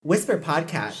Whisper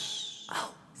Podcast.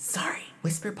 Oh, sorry.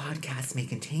 Whisper Podcasts may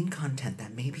contain content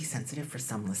that may be sensitive for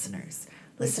some listeners.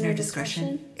 Listener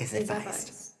discretion is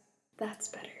advised. That's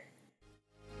better.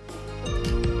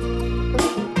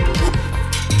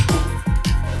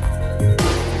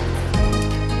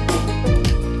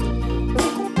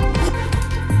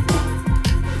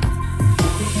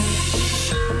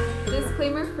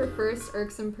 Disclaimer for first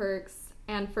Irksome Perks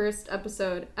and first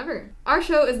episode ever. Our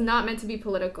show is not meant to be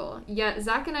political, yet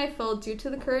Zach and I felt due to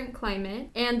the current climate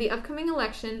and the upcoming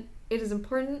election, it is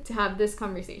important to have this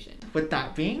conversation. With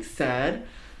that being said,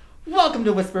 welcome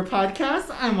to Whisper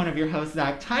Podcast. I'm one of your hosts,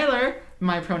 Zach Tyler.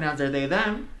 My pronouns are they,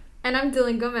 them. And I'm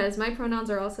Dylan Gomez. My pronouns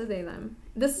are also they, them.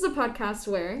 This is a podcast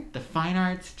where the fine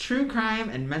arts, true crime,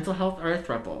 and mental health are a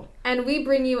throuple. And we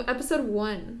bring you episode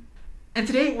 1. And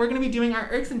today we're going to be doing our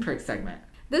Irks and Perks segment.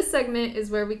 This segment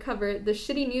is where we cover the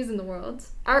shitty news in the world,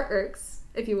 our irks,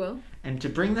 if you will. And to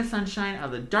bring the sunshine out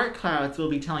of the dark clouds, we'll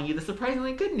be telling you the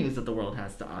surprisingly good news that the world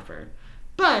has to offer.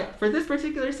 But for this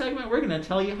particular segment, we're going to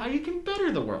tell you how you can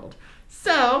better the world.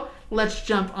 So let's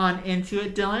jump on into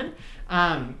it, Dylan.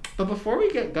 But before we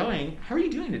get going, how are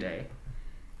you doing today?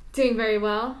 Doing very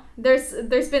well. There's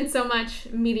been so much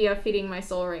media feeding my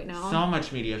soul right now. So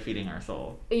much media feeding our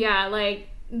soul. Yeah, like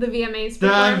the VMAs. The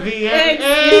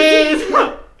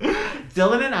VMAs!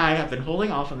 Dylan and I have been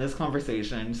holding off on this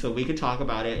conversation so we could talk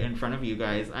about it in front of you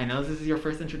guys. I know this is your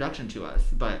first introduction to us,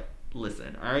 but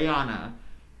listen, Ariana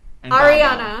and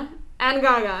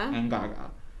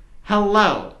Gaga.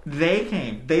 Hello. They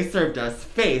came. They served us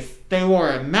face. They wore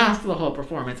a mask the whole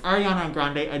performance. Ariana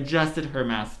Grande adjusted her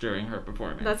mask during her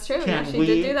performance. That's true. She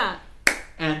did do that.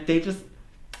 And they just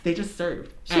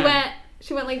served. She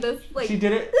went like this. Like she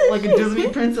did it like a Disney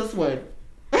princess would.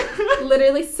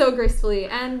 Literally so gracefully.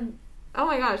 And oh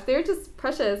my gosh, they're just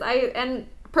precious. And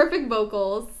perfect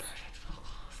vocals.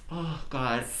 Oh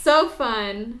god. So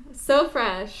fun. So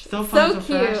fresh. So fun, so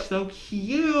cute. Fresh, so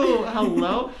cute.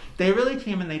 Hello. They really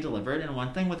came and they delivered. And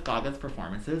one thing with Gaga's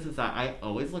performances is that I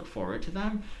always look forward to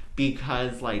them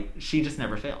because like she just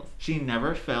never fails. She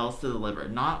never fails to deliver.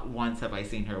 Not once have I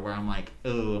seen her where I'm like,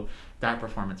 ooh, that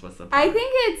performance was so bad. I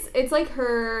think it's like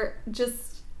her just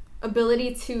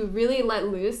ability to really let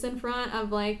loose in front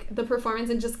of like the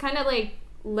performance and just kind of like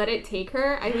let it take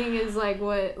her. I think is like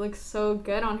what looks so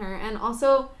good on her. And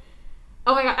also,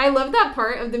 oh my god, I love that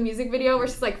part of the music video where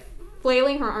she's like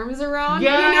flailing her arms around.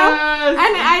 Yes! You know?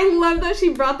 And I love that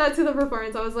she brought that to the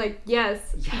performance. I was like,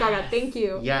 yes. Gaga, thank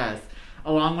you. Yes.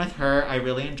 Along with her, I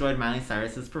really enjoyed Miley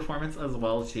Cyrus's performance as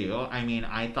well too. I mean,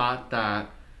 I thought that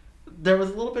there was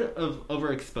a little bit of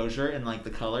overexposure in like the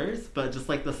colors, but just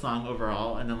like the song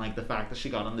overall, and then like the fact that she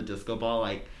got on the disco ball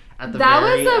like at the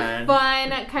very end. That was a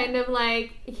fun kind of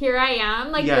like, here I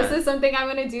am, like this is something I'm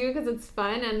gonna do because it's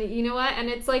fun, and you know what, and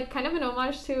it's like kind of an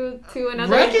homage to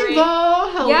another Wrecking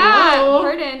Ball. Hello. Yeah,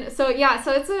 pardon. So yeah,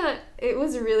 so it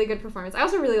was a really good performance. I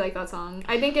also really like that song.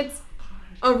 I think it's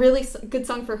a really good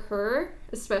song for her,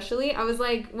 especially. I was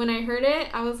like, when I heard it,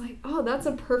 I was like, oh, that's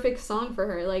a perfect song for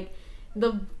her. Like,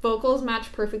 the vocals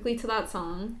match perfectly to that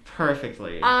song.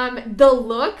 Perfectly. The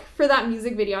look for that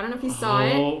music video, I don't know if you saw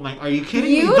it. Oh my, are you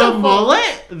kidding me? The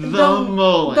mullet? The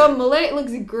mullet. The mullet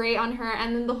looks great on her,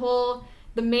 and then the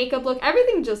makeup look,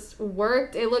 everything just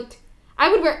worked. It looked,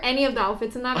 I would wear any of the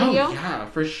outfits in that video. Oh yeah,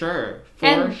 for sure.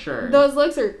 Sure. Those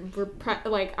looks were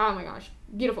like, oh my gosh,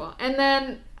 beautiful. And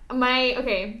then oh my god.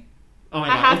 You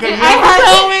have to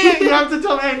tell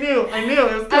me. I knew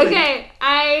it was coming. Okay,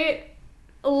 I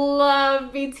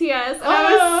love BTS, and I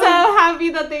was so happy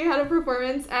that they had a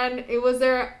performance, and it was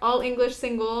their all-English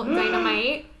single,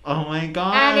 Dynamite. Oh my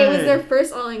god. And it was their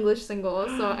first all-English single,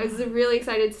 so I was really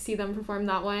excited to see them perform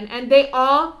that one, and they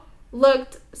all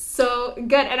looked so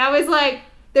good, and I was like,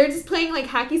 they're just playing like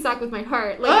hacky sack with my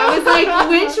heart. Like, I was like,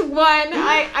 which one?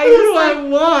 I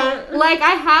want? Like,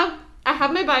 I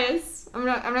have my bias. I'm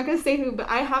not gonna say who, but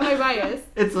I have my bias.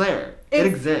 It's there. It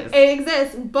exists. It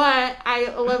exists, but I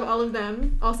love all of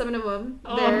them, all 7 of them.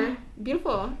 They're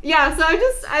beautiful. Yeah, so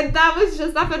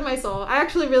that fed my soul. I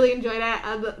actually really enjoyed it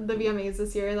at the VMAs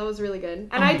this year. That was really good.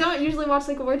 And I don't usually watch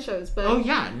like award shows, but oh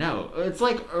yeah, no, it's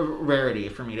like a rarity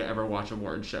for me to ever watch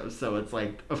award shows. So it's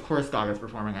like, of course, Gaga's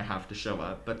performing, I have to show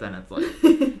up. But then it's like,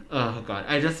 oh god,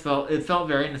 it felt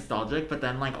very nostalgic. But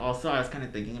then like also I was kind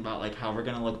of thinking about like how we're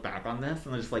gonna look back on this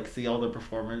and just like see all the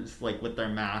performers like with their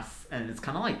masks, and it's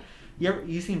kind of like.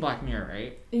 You seen Black Mirror,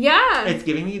 right? Yeah. It's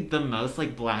giving me the most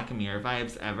like Black Mirror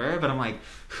vibes ever, but I'm like,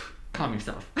 calm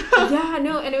yourself. Yeah,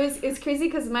 no, and it's crazy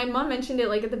because my mom mentioned it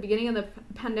like at the beginning of the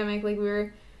pandemic, like we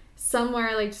were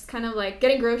somewhere like just kind of like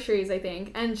getting groceries, I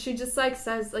think, and she just like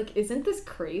says like, isn't this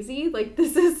crazy? Like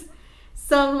this is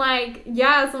some like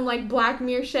Black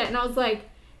Mirror shit, and I was like,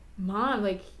 Mom,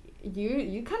 like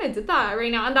you kind of did that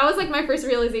right now, and that was like my first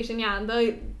realization. Yeah,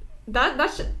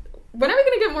 that shit. When are we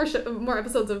gonna get more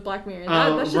episodes of Black Mirror?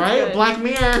 That shit's right, good. Black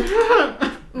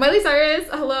Mirror. Miley Cyrus,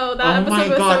 hello. That episode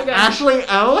was so good. Ashley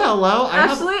O, hello. I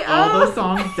have all those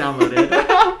songs downloaded.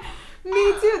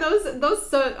 Me too. Those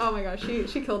so. Oh my gosh,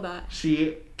 she killed that.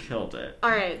 She killed it. All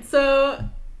right, so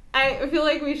I feel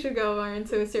like we should go more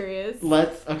into a serious.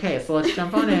 Let's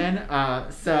jump on in.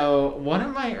 So one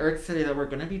of my irks today that we're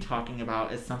going to be talking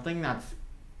about is something that's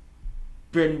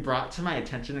been brought to my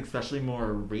attention, especially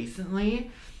more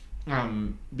recently,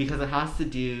 because it has to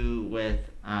do with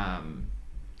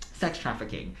sex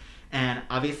trafficking. And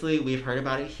obviously we've heard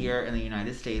about it here in the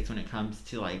United States when it comes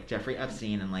to like Jeffrey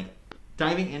Epstein, and like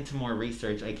diving into more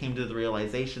research, I came to the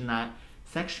realization that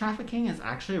sex trafficking is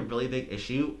actually a really big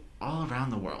issue all around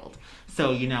the world.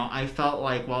 So, I felt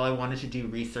like while I wanted to do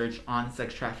research on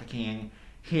sex trafficking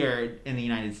here in the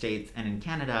United States and in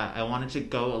Canada, I wanted to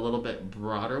go a little bit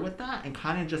broader with that and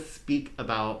kind of just speak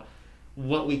about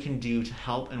what we can do to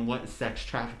help and what sex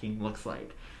trafficking looks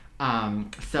like.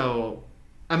 So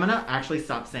I'm going to actually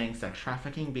stop saying sex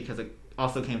trafficking because it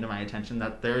also came to my attention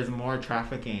that there is more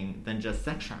trafficking than just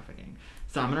sex trafficking.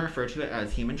 So I'm going to refer to it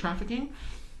as human trafficking.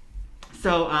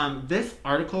 So this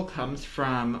article comes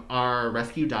from our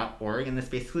rescue.org, and this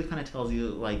basically kind of tells you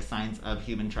like signs of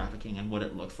human trafficking and what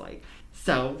it looks like.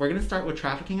 So we're going to start with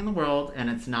trafficking in the world, and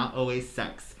it's not always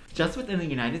sex. Just within the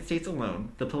United States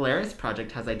alone, the Polaris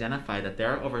Project has identified that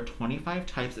there are over 25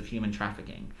 types of human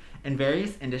trafficking in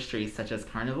various industries such as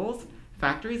carnivals,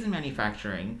 factories and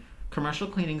manufacturing, commercial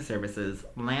cleaning services,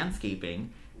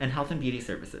 landscaping, and health and beauty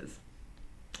services.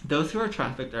 Those who are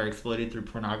trafficked are exploited through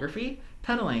pornography,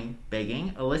 peddling,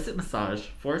 begging, illicit massage,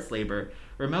 forced labor,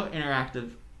 remote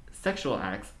interactive sexual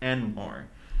acts, and more.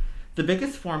 The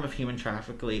biggest form of human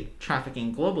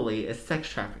trafficking globally is sex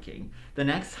trafficking. The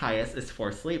next highest is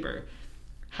forced labor.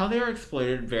 How they are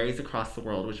exploited varies across the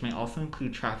world, which may also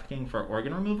include trafficking for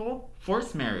organ removal,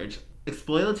 forced marriage,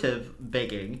 exploitative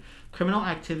begging, criminal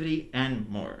activity, and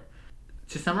more.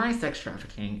 To summarize sex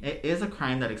trafficking, it is a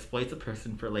crime that exploits a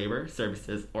person for labor,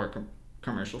 services, or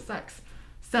commercial sex.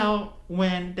 So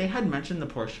when they had mentioned the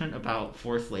portion about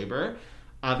forced labor,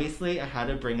 obviously I had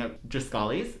to bring up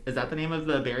Driscolli's. Is that the name of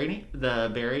the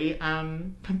berry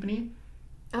company?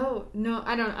 Oh no,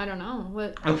 I don't know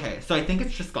what. Okay, so I think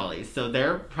it's Driscolli's. So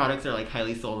their products are like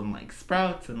highly sold in like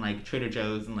Sprouts and like Trader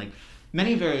Joe's and like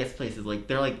many various places. Like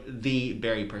they're like the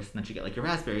berry person that you get, like your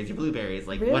raspberries, your blueberries,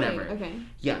 like really? Whatever. Okay.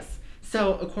 Yes.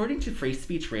 So, according to Free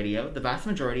Speech Radio, the vast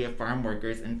majority of farm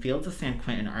workers in fields of San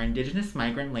Quentin are indigenous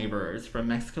migrant laborers from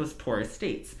Mexico's poorest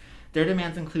states. Their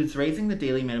demands includes raising the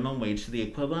daily minimum wage to the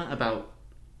equivalent of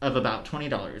about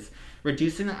 $20,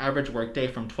 reducing the average workday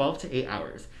from 12 to 8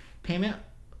 hours, payment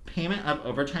of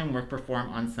overtime work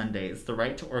performed on Sundays, the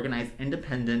right to organize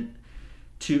independent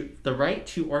of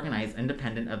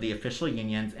the official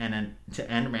unions, and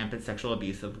to end rampant sexual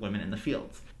abuse of women in the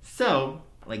fields. So,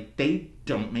 like, they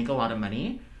don't make a lot of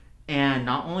money, and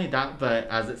not only that, but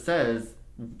as it says,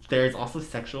 there's also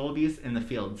sexual abuse in the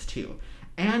fields too.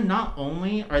 And not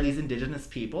only are these indigenous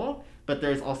people, but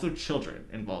there's also children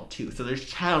involved too. So there's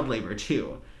child labor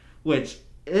too, which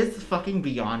is fucking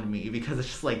beyond me, because it's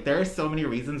just like there are so many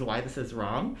reasons why this is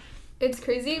wrong. It's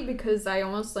crazy because I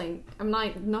almost like I'm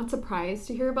not surprised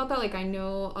to hear about that. Like I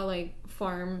know like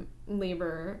farm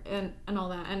labor and all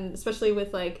that, and especially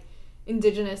with like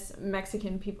indigenous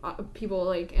Mexican people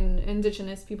like, and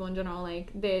indigenous people in general,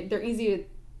 like they're easy to,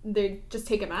 they just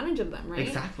take advantage of them, right?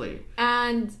 Exactly.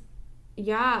 And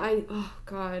yeah, oh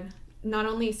god, not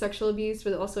only sexual abuse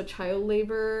but also child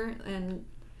labor and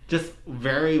just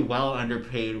very well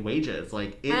underpaid wages.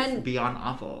 Like it's beyond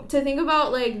awful to think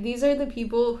about. Like these are the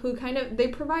people who kind of, they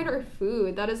provide our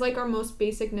food. That is like our most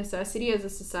basic necessity as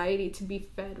a society, to be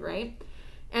fed, right?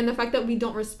 And the fact that we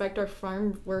don't respect our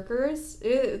farm workers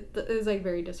is like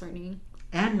very disheartening.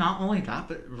 And not only that,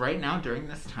 but right now during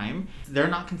this time, they're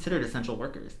not considered essential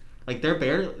workers. Like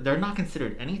they're not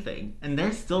considered anything, and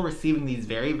they're still receiving these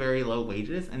very, very low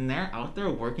wages, and they're out there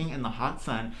working in the hot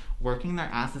sun, working their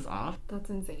asses off. That's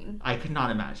insane. I could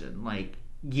not imagine. Like,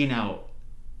 you know,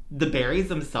 the berries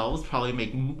themselves probably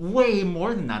make way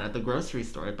more than that at the grocery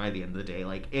store by the end of the day.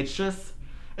 Like it's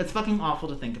fucking awful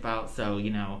to think about. So,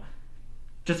 you know,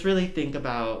 just really think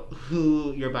about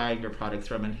who you're buying your products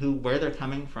from and where they're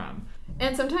coming from.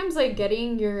 And sometimes like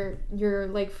getting your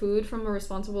like food from a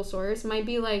responsible source might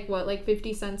be like what, like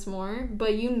 50 cents more,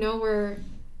 but you know where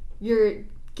you're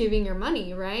giving your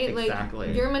money, right? Exactly.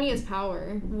 Like your money is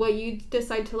power. What you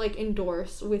decide to like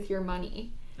endorse with your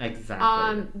money.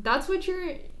 Exactly. That's what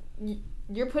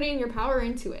you're putting your power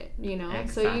into it, you know?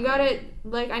 Exactly. So you gotta,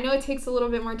 like, I know it takes a little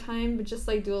bit more time, but just,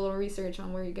 like, do a little research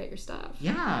on where you get your stuff.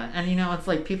 Yeah, and, you know, it's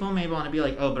like, people may want to be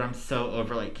like, oh, but I'm so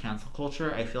over, like, cancel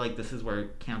culture. I feel like this is where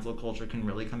cancel culture can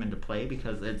really come into play,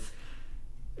 because it's,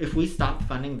 if we stop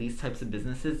funding these types of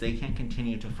businesses, they can't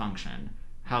continue to function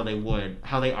how they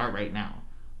are right now.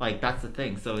 Like, that's the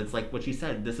thing. So it's like what you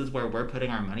said, this is where we're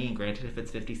putting our money, and granted, if it's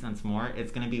 50 cents more,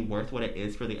 it's going to be worth what it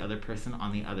is for the other person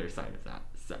on the other side of that.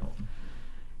 So,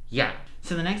 yeah.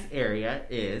 So the next area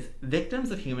is victims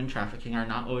of human trafficking are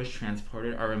not always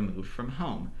transported or removed from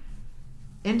home.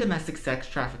 In domestic sex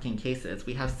trafficking cases,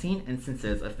 we have seen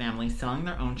instances of families selling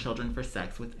their own children for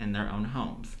sex within their own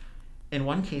homes. In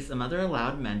one case, a mother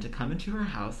allowed men to come into her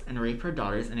house and rape her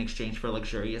daughters in exchange for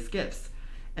luxurious gifts.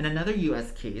 In another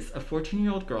U.S. case, a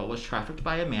 14-year-old girl was trafficked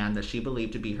by a man that she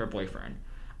believed to be her boyfriend,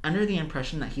 under the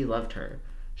impression that he loved her.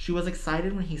 She was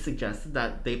excited when he suggested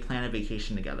that they plan a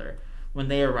vacation together. When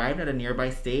they arrived at a nearby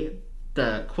state,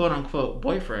 the quote-unquote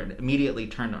boyfriend immediately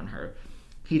turned on her.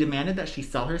 He demanded that she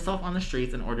sell herself on the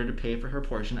streets in order to pay for her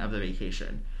portion of the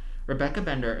vacation. Rebecca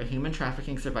Bender, a human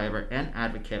trafficking survivor and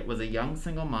advocate, was a young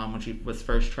single mom when she was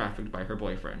first trafficked by her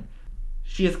boyfriend.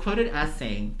 She is quoted as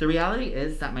saying, "The reality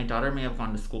is that my daughter may have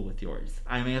gone to school with yours.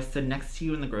 I may have stood next to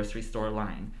you in the grocery store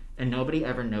line, and nobody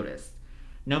ever noticed.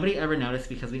 Nobody ever noticed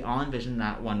because we all envisioned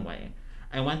that one way.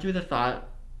 I went through the thought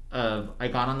of I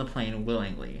got on the plane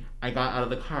willingly. I got out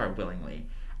of the car willingly.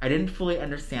 I didn't fully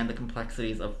understand the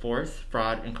complexities of force,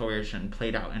 fraud, and coercion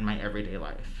played out in my everyday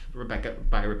life." Rebecca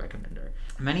Bender.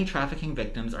 Many trafficking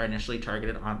victims are initially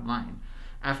targeted online.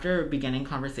 After beginning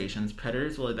conversations,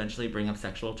 predators will eventually bring up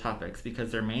sexual topics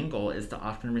because their main goal is to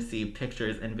often receive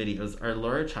pictures and videos or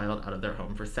lure a child out of their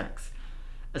home for sex.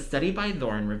 A study by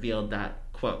Thorne revealed that,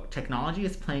 quote, "Technology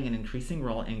is playing an increasing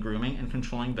role in grooming and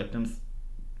controlling victims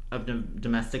of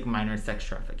domestic minor sex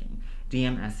trafficking,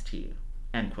 DMST,"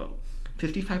 end quote.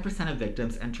 55% of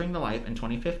victims entering the life in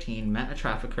 2015 met a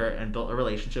trafficker and built a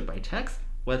relationship by text,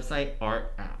 website,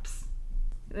 or apps.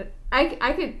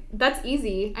 That's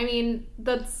easy. I mean,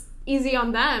 that's easy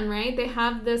on them, right? They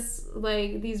have this,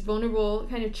 like, these vulnerable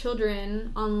kind of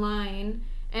children online,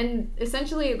 and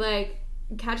essentially, like,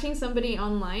 catching somebody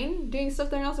online doing stuff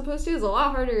they're not supposed to is a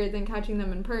lot harder than catching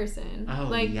them in person. Oh,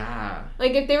 like, yeah.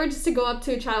 Like, if they were just to go up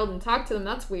to a child and talk to them,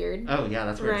 that's weird. Oh, yeah,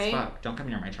 that's weird right? as fuck. Don't come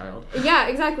near my child. Yeah,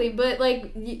 exactly. But,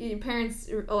 like, parents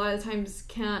a lot of times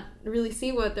can't really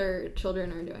see what their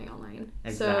children are doing online.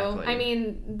 Exactly. So, I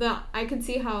mean, I could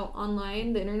see how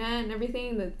online, the internet and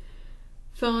everything, the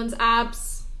phones,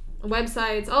 apps,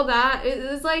 websites, all that,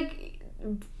 is, like,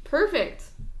 perfect.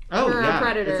 Oh, for yeah, a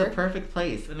predator. It's a perfect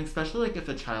place. And especially, like, if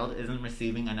a child isn't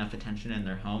receiving enough attention in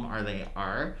their home, or they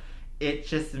are, it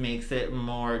just makes it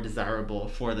more desirable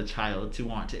for the child to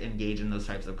want to engage in those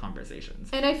types of conversations.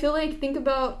 And I feel like, think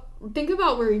about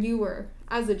where you were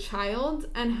as a child,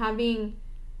 and having,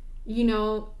 you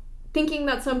know, thinking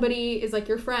that somebody is, like,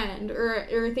 your friend,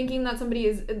 or thinking that somebody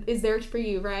is there for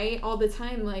you, right, all the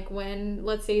time, like, when,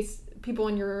 let's say, people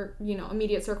in your, you know,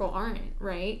 immediate circle aren't,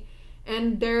 right?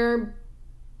 And they're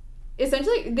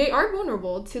essentially, they are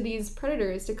vulnerable to these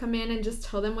predators to come in and just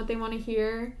tell them what they want to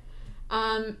hear.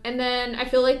 And then I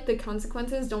feel like the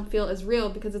consequences don't feel as real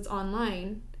because it's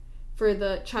online for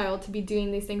the child to be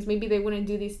doing these things. Maybe they wouldn't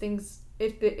do these things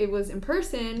if it was in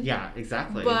person. Yeah,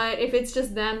 exactly. But if it's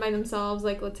just them by themselves,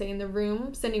 like, let's say in the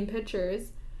room, sending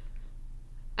pictures,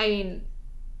 I mean,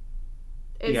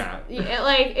 it's,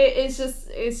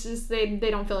 it's just they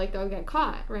don't feel like they'll get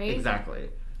caught, right? Exactly.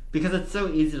 Because it's so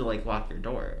easy to, like, lock your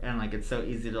door, and, like, it's so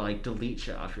easy to, like, delete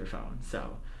shit off your phone,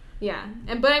 so. Yeah,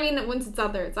 but I mean, once it's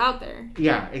out there, it's out there.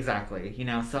 Yeah, exactly. You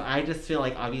know, so I just feel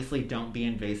like, obviously, don't be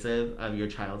invasive of your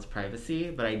child's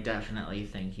privacy, but I definitely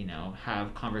think, you know,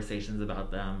 have conversations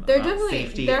about them,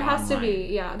 safety there has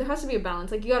online. there has to be a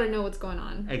balance. Like, you gotta know what's going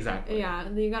on. Exactly. Yeah,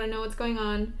 you gotta know what's going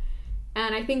on,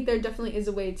 and I think there definitely is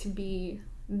a way to be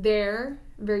there,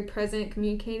 very present,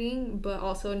 communicating, but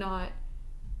also not,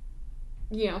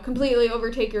 you know, completely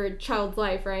overtake your child's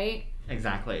life, right?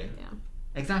 Exactly. Yeah.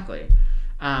 Exactly.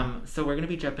 So we're going to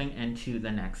be jumping into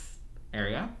the next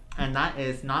area, and that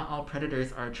is not all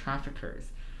predators are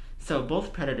traffickers. So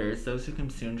both predators, those who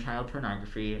consume child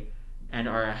pornography and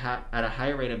are at a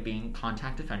higher rate of being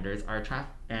contact offenders,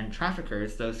 and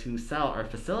traffickers, those who sell or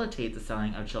facilitate the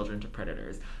selling of children to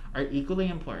predators, are equally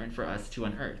important for us to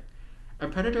unearth. A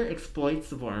predator exploits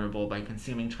the vulnerable by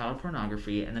consuming child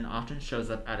pornography and then often shows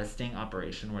up at a sting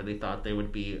operation where they thought they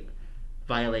would be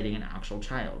violating an actual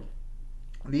child.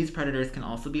 These predators can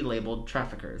also be labeled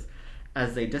traffickers,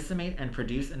 as they disseminate and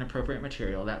produce inappropriate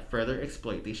material that further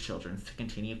exploit these children to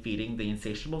continue feeding the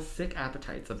insatiable sick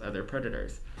appetites of other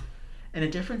predators. In a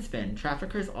different spin,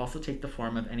 traffickers also take the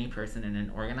form of any person in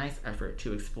an organized effort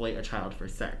to exploit a child for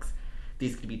sex.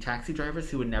 These could be taxi drivers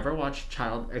who would never watch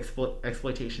child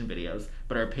exploitation videos,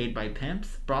 but are paid by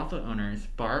pimps, brothel owners,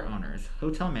 bar owners,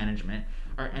 hotel management,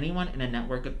 or anyone in a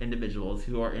network of individuals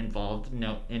who are involved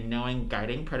in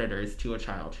guiding predators to a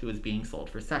child who is being sold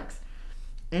for sex.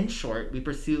 In short, we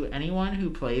pursue anyone who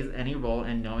plays any role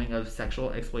in knowing of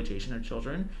sexual exploitation of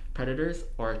children, predators,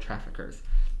 or traffickers.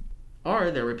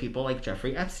 Or there were people like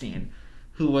Jeffrey Epstein,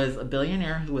 who was a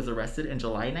billionaire who was arrested in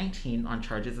July 19 on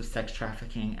charges of sex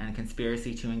trafficking and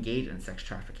conspiracy to engage in sex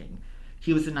trafficking.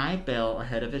 He was denied bail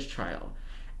ahead of his trial.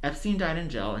 Epstein died in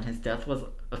jail, and his death was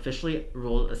officially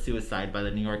ruled a suicide by the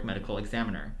New York Medical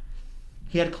Examiner.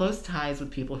 He had close ties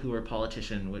with people who are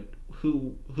politicians,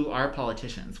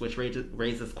 which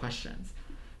raises questions.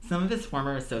 Some of his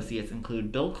former associates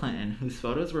include Bill Clinton, whose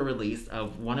photos were released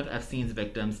of one of Epstein's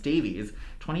victims, Davies,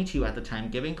 22 at the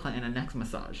time, giving Clinton a neck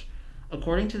massage.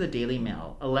 According to the Daily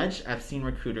Mail, alleged Epstein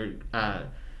recruiter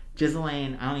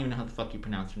Ghislaine, I don't even know how the fuck you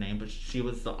pronounce her name, but she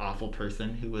was the awful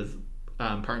person who was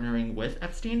partnering with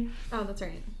Epstein. Oh, that's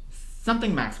right.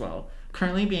 Something Maxwell,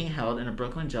 currently being held in a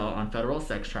Brooklyn jail on federal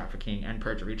sex trafficking and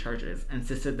perjury charges,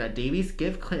 insisted that Davies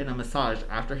give Clinton a massage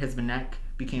after his neck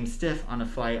became stiff on a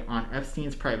flight on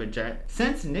Epstein's private jet,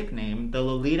 since nicknamed the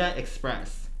Lolita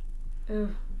Express.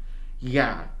 Ugh.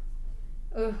 Yeah.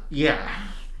 Ugh. Yeah.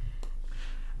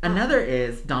 Another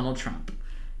is Donald Trump.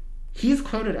 He's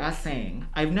quoted as saying,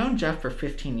 "I've known Jeff for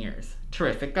 15 years.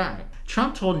 Terrific guy."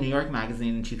 Trump told New York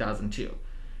Magazine in 2002,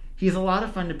 "He's a lot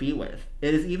of fun to be with.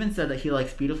 It is even said that he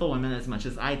likes beautiful women as much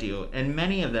as I do, and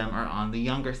many of them are on the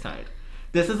younger side."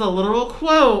 This is a literal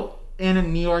quote in a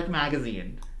New York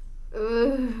Magazine.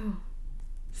 Ugh.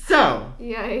 So,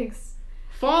 yikes.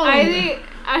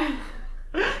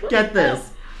 Get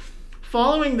this.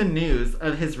 Following the news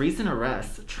of his recent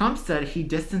arrest, Trump said he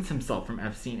distanced himself from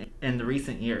Epstein in the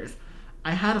recent years.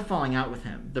 "I had a falling out with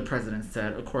him," the president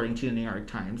said, according to the New York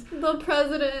Times. The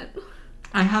president.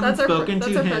 "I haven't spoken to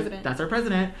him." President. That's our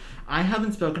president. "I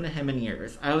haven't spoken to him in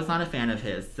years. I was not a fan of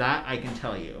his. That I can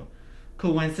tell you."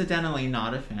 Coincidentally,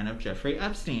 not a fan of Jeffrey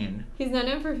Epstein. He's known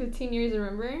him for 15 years,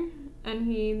 remember?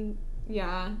 And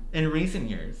in recent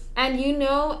years. And you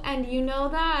know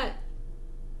that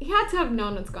he had to have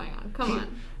known what's going on. Come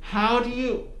on. How do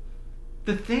you...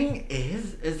 The thing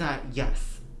is that,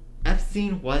 yes,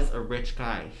 Epstein was a rich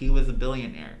guy. He was a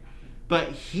billionaire.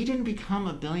 But he didn't become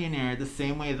a billionaire the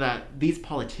same way that these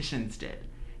politicians did.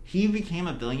 He became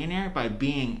a billionaire by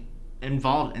being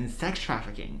involved in sex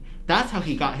trafficking. That's how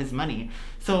he got his money.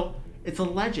 So it's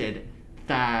alleged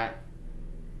that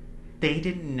they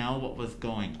didn't know what was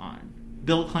going on.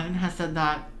 Bill Clinton has said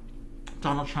that.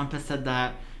 Donald Trump has said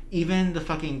that. Even the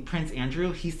fucking Prince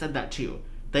Andrew, he said that too.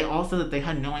 They all said that they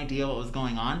had no idea what was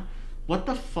going on. What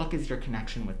the fuck is your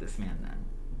connection with this man then?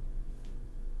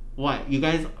 What? You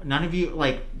guys, none of you,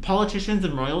 like, politicians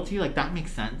and royalty, like, that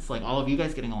makes sense. Like, all of you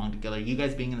guys getting along together, you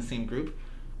guys being in the same group.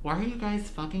 Why are you guys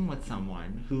fucking with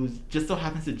someone who just so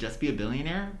happens to just be a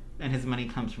billionaire and his money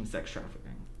comes from sex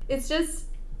trafficking? It's just,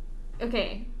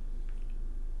 okay.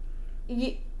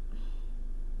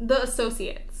 The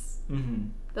associates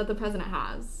that the president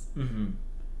has.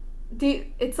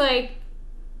 It's like,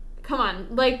 come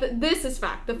on. Like, this is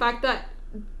fact. The fact that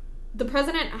the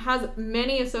president has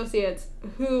many associates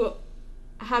who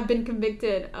have been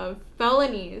convicted of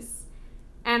felonies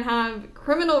and have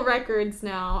criminal records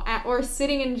now or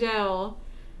sitting in jail.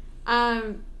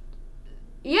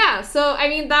 Yeah, so, I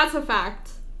mean, that's a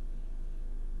fact.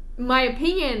 My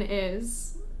opinion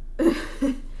is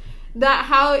that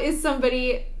how is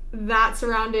somebody that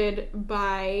surrounded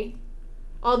by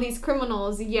all these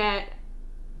criminals yet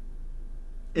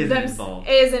isn't involved.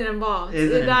 It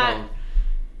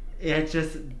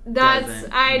just it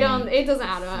doesn't add up.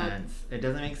 It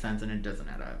doesn't make sense and it doesn't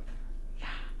add up. Yeah.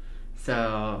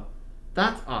 So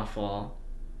that's awful.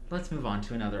 Let's move on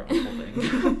to another awful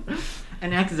thing.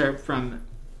 An excerpt from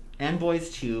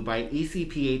Envoys 2 by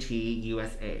ECPAT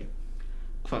USA.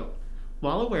 Quote,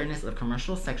 "While awareness of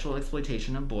commercial sexual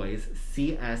exploitation of boys,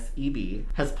 CSEB,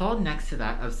 has fallen next to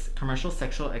that of commercial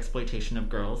sexual exploitation of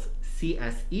girls,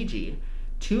 CSEG,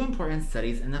 two important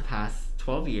studies in the past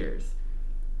 12 years,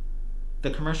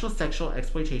 the commercial sexual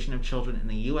exploitation of children in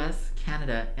the U.S.,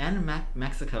 Canada, and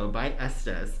Mexico by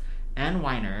Estes and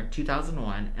Weiner,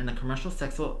 2001, and the commercial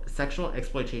sexual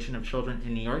exploitation of children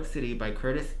in New York City by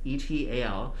Curtis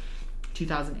et.al.,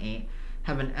 2008,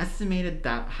 have an estimated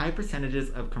that high percentages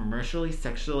of commercially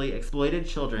sexually exploited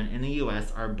children in the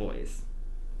U.S. are boys.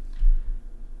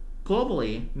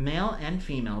 Globally, male and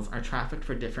females are trafficked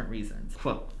for different reasons.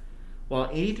 Quote, While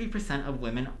 83% of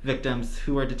women victims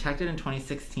who were detected in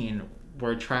 2016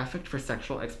 were trafficked for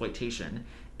sexual exploitation,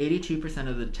 82%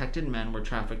 of the detected men were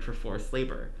trafficked for forced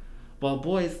labor. While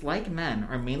boys, like men,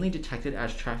 are mainly detected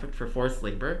as trafficked for forced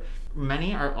labor,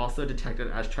 many are also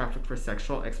detected as trafficked for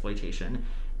sexual exploitation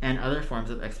and other forms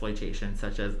of exploitation,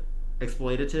 such as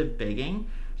exploitative begging,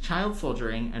 child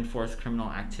soldiering, and forced criminal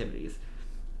activities.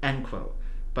 End quote.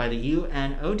 By the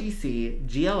UNODC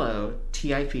GLO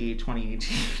TIP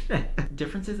 2018.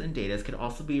 Differences in data could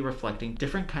also be reflecting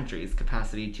different countries'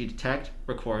 capacity to detect,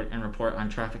 record, and report on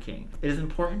trafficking. It is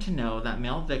important to know that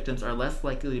male victims are less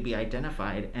likely to be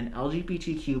identified, and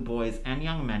LGBTQ boys and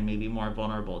young men may be more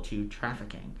vulnerable to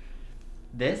trafficking.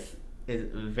 This is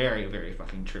very, very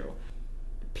fucking true.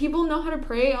 People know how to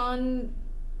prey on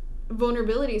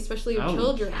vulnerability, especially of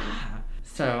children. Yeah.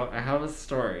 So I have a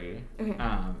story. Okay.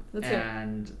 Let's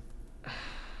hear it.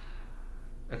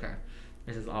 Okay,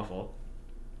 this is awful.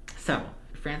 So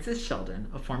Francis Sheldon,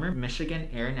 a former Michigan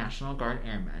Air National Guard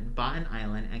airman, bought an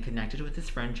island and connected with his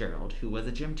friend Gerald, who was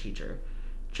a gym teacher.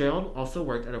 Gerald also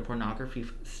worked at a pornography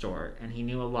store, and he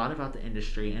knew a lot about the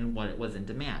industry and what it was in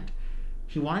demand.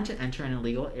 He wanted to enter an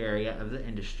illegal area of the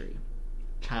industry: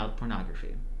 child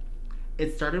pornography.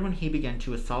 It started when he began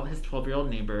to assault his 12-year-old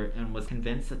neighbor and was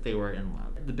convinced that they were in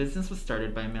love. The business was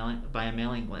started by a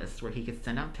mailing list where he could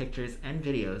send out pictures and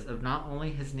videos of not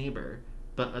only his neighbor,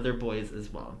 but other boys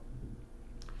as well.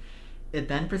 It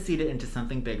then proceeded into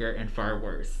something bigger and far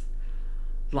worse.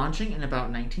 Launching in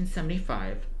about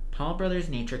 1975, Paul Brothers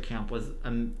Nature Camp was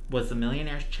a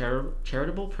millionaire's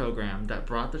charitable program that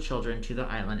brought the children to the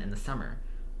island in the summer.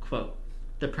 Quote,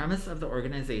 "The premise of the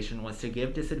organization was to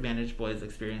give disadvantaged boys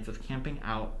experience of camping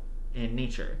out in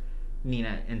nature,"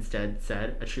 Nina instead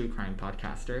said, a true crime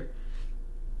podcaster.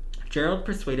 Gerald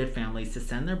persuaded families to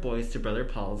send their boys to Brother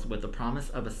Paul's with the promise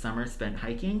of a summer spent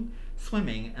hiking,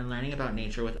 swimming, and learning about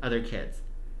nature with other kids.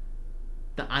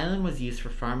 The island was used for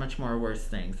far much more worse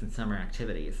things than summer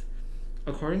activities.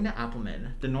 According to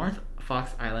Appleman, the North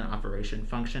Fox Island operation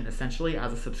functioned essentially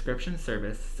as a subscription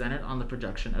service centered on the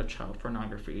production of child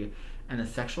pornography and the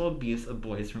sexual abuse of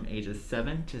boys from ages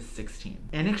 7 to 16.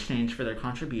 In exchange for their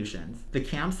contributions, the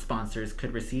camp's sponsors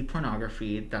could receive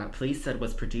pornography that police said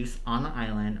was produced on the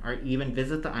island or even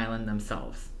visit the island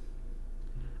themselves.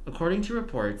 According to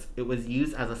reports, it was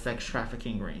used as a sex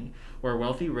trafficking ring where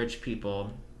wealthy rich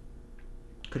people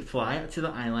could fly to the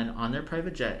island on their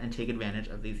private jet and take advantage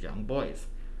of these young boys.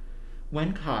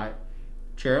 When caught,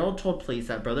 Gerald told police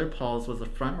that Brother Paul's was a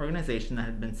front organization that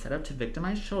had been set up to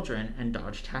victimize children and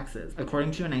dodge taxes,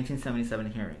 according to a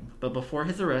 1977 hearing. But before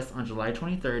his arrest on July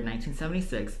 23,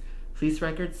 1976, police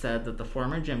records said that the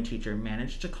former gym teacher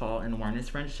managed to call and warn his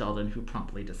friend Sheldon, who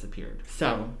promptly disappeared.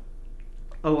 So,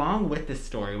 along with this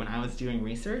story, when I was doing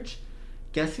research,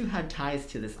 guess who had ties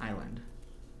to this island?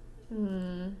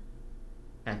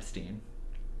 Epstein.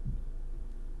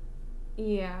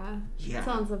 Yeah. Yeah.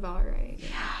 Sounds about right.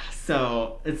 Yeah.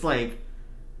 So, it's like...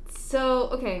 So,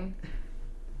 okay.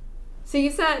 So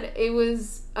you said it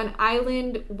was an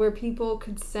island where people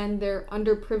could send their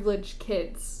underprivileged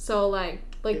kids. So, like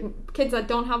kids that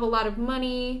don't have a lot of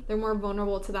money, they're more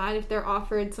vulnerable to that. If they're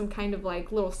offered some kind of,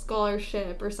 like, little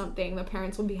scholarship or something, the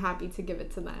parents will be happy to give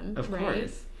it to them. Of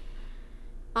course.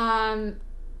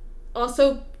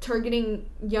 Also, targeting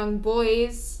young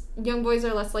boys. Young boys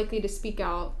are less likely to speak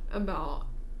out about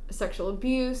sexual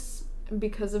abuse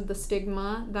because of the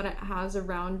stigma that it has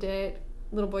around it.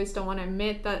 Little boys don't want to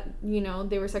admit that,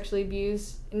 they were sexually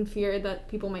abused in fear that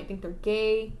people might think they're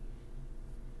gay.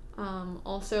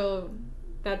 Also,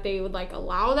 that they would,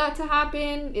 allow that to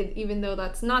happen, even though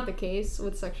that's not the case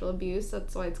with sexual abuse.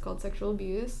 That's why it's called sexual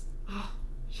abuse. Oh,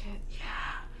 shit. Yeah.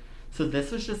 So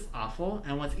this was just awful,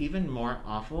 and what's even more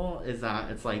awful is that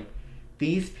it's like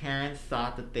these parents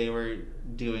thought that they were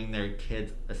doing their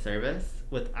kids a service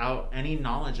without any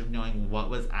knowledge of knowing what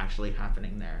was actually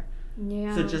happening there.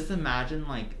 Yeah. So just imagine,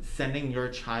 sending your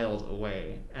child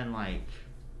away and,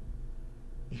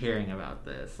 hearing about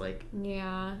this.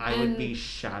 Yeah. I would be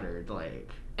shattered,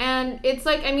 And it's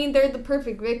they're the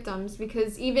perfect victims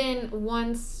because even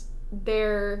once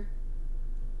they're...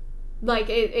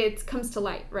 it comes to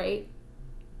light, right?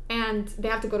 And they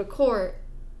have to go to court.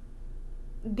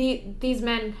 These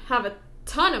men have a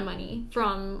ton of money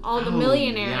from all the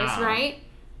millionaires, yeah. right?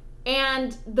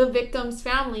 And the victims'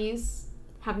 families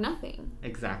have nothing.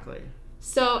 Exactly.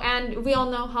 So, and we all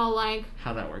know how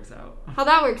that works out. How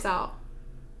that works out.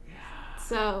 Yeah.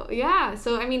 So, yeah.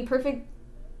 So, perfect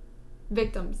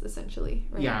victims, essentially,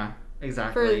 right? Yeah,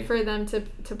 exactly. For them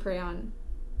to prey on.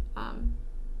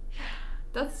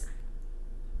 That's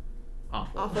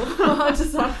awful.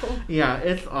 Just awful. Yeah,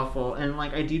 it's awful. And,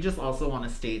 like, I do just also want to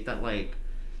state that, like,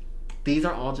 these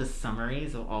are all just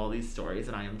summaries of all these stories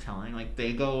that I am telling. Like,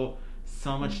 they go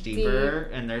so much deeper,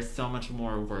 and there's so much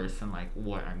more worse than, like,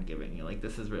 what I'm giving you. Like,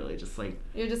 this is really just, like,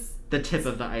 you're just the tip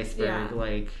of the iceberg.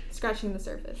 Like, scratching the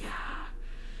surface. Yeah.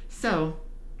 So,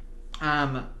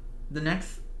 the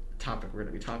next topic we're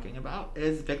going to be talking about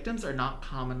is victims are not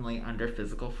commonly under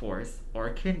physical force or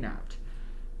kidnapped.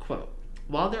 Quote,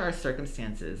 while there are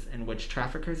circumstances in which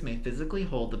traffickers may physically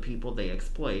hold the people they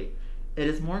exploit, it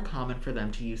is more common for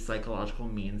them to use psychological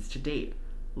means to date,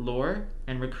 lure,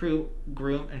 and recruit,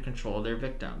 groom, and control their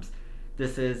victims.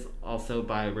 This is also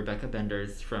by Rebecca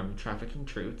Benders from Trafficking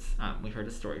Truths. We heard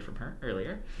a story from her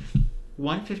earlier.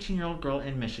 One 15-year-old girl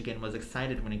in Michigan was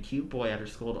excited when a cute boy at her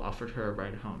school offered her a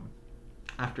ride home.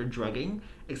 After drugging,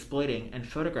 exploiting, and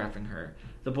photographing her,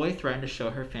 the boy threatened to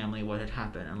show her family what had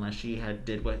happened unless she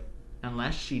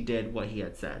did what he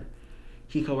had said.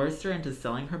 He coerced her into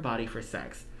selling her body for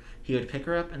sex. He would pick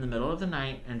her up in the middle of the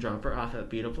night and drop her off at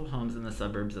beautiful homes in the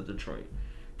suburbs of Detroit.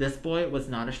 This boy was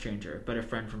not a stranger, but a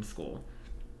friend from school.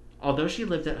 Although she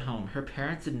lived at home, her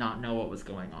parents did not know what was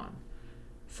going on.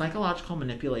 Psychological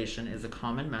manipulation is a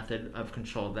common method of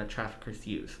control that traffickers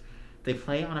use. They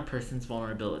play on a person's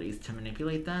vulnerabilities to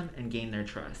manipulate them and gain their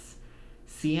trust.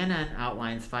 CNN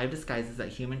outlines 5 disguises that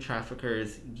human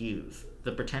traffickers use: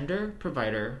 the pretender,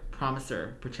 provider,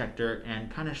 promiser, protector, and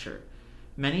punisher.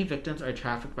 Many victims are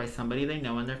trafficked by somebody they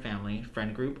know in their family,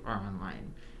 friend group, or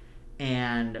online.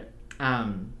 And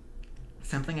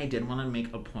something I did want to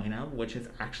make a point of, which is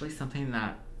actually something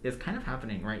that is kind of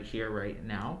happening right here, right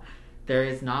now. There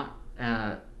is not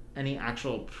any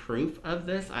actual proof of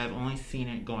this. I've only seen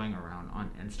it going around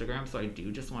on Instagram, so I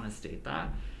do just want to state that.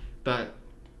 But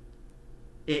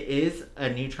it is a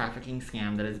new trafficking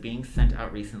scam that is being sent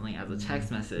out recently as a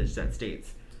text message that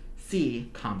states,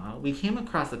 "See, we came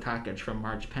across a package from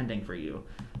March pending for you.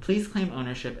 Please claim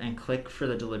ownership and click for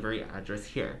the delivery address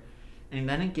here." And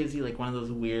then it gives you like one of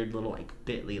those weird little like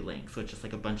bit.ly links, which is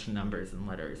like a bunch of numbers and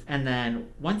letters. And then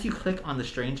once you click on the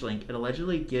strange link, it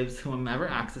allegedly gives whomever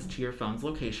access to your phone's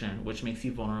location, which makes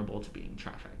you vulnerable to being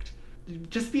trafficked.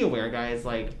 Just be aware, guys.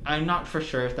 Like, I'm not for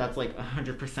sure if that's like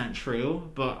 100% true,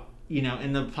 but you know,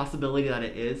 in the possibility that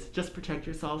it is, just protect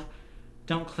yourself.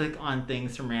 Don't click on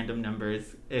things from random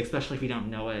numbers, especially if you don't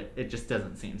know it. It just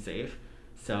doesn't seem safe.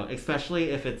 So,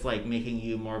 especially if it's like making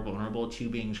you more vulnerable to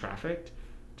being trafficked,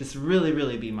 just really,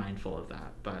 really be mindful of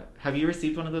that. But have you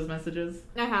received one of those messages?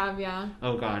 I have, yeah.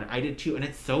 Oh God, I did too. And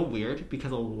it's so weird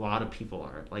because a lot of people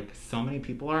are. Like, so many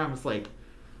people are. I'm just like,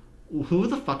 who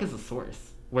the fuck is the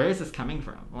source? Where is this coming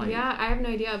from? Like, yeah, I have no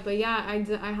idea. But yeah,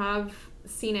 I have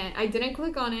seen it. I didn't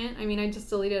click on it. I mean, I just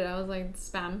deleted it. I was like,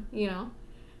 spam, you know?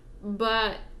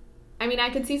 But, I mean, I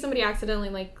could see somebody accidentally,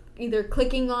 like, either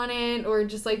clicking on it or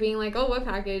just, like, being like, oh, what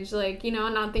package? Like, you know,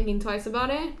 not thinking twice about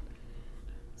it.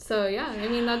 So, yeah, I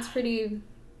mean, it's pretty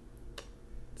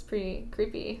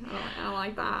creepy. I don't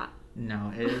like that.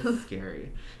 No, it is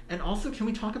scary. And also, can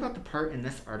we talk about the part in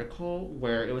this article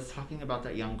where it was talking about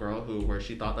that young girl where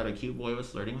she thought that a cute boy was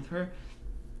flirting with her?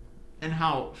 And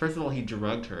how, first of all, he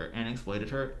drugged her and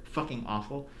exploited her. Fucking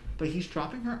awful. But he's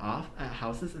dropping her off at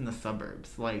houses in the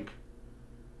suburbs. Like,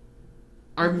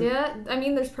 yeah, I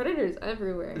mean, there's predators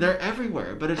everywhere. They're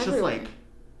everywhere, but it's just like,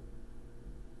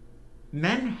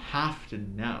 men have to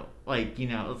know. Like, you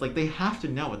know, it's like they have to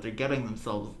know what they're getting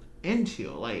themselves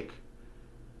into. Like,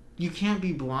 you can't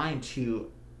be blind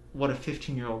to what a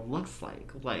 15-year-old looks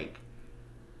like. Like,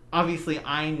 obviously,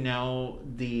 I know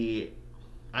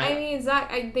I mean,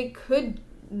 Zach, they could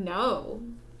know.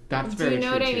 That's very true. Do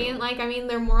you know what I mean? Like, I mean,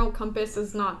 their moral compass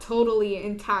is not totally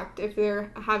intact if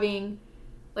they're having,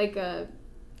 like, a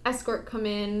escort come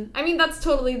in. I mean, that's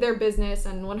totally their business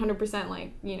and 100%,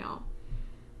 like, you know,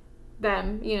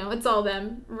 them. You know, it's all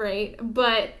them, right?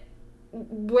 But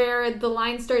where the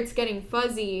line starts getting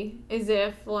fuzzy is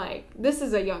if, like, this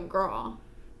is a young girl.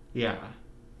 Yeah.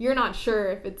 You're not sure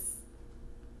if it's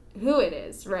who it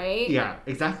is, right? Yeah,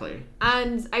 exactly.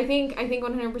 And I think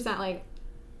 100%, like,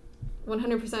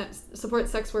 100% support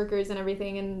sex workers and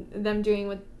everything and them doing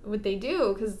what they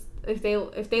do, because if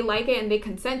they like it and they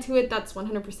consent to it, that's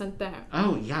 100% there.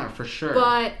 Oh, yeah, for sure.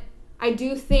 But I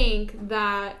do think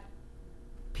that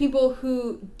people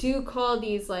who do call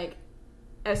these, like,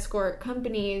 escort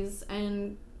companies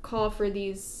and call for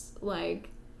these, like,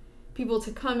 people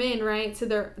to come in, right, to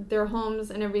their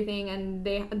homes and everything, and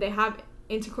they have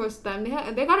intercourse with them,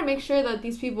 they got to make sure that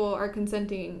these people are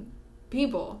consenting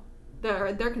people.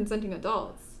 They're consenting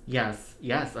adults. Yes,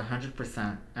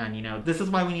 100%. And, this is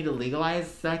why we need to legalize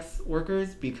sex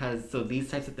workers, because so these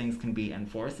types of things can be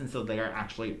enforced and so they are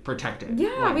actually protected.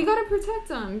 Yeah, we gotta protect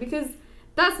them, because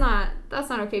that's not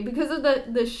okay. Because of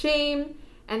the shame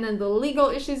and then the legal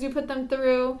issues you put them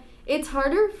through, it's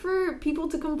harder for people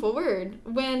to come forward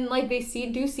when, like, they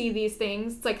do see these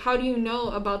things. It's like, how do you know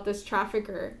about this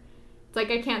trafficker? It's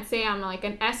like, I can't say I'm, like,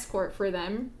 an escort for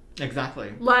them.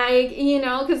 Exactly. Like,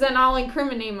 because then I'll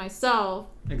incriminate myself.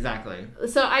 Exactly.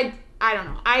 So I don't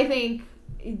know. I think,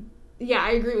 yeah,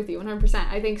 I agree with you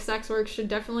 100%. I think sex work should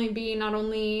definitely be not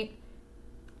only,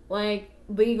 like,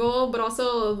 legal, but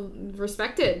also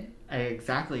respected.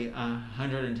 Exactly,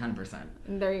 110%.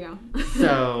 There you go.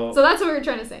 So that's what we're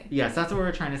trying to say. Yes, that's what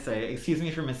we're trying to say. Excuse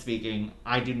me for misspeaking.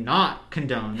 I do not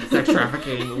condone sex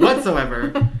trafficking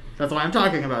whatsoever. That's why I'm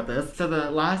talking about this. So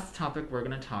the last topic we're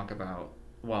going to talk about,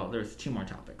 well, there's two more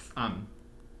topics.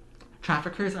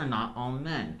 Traffickers are not all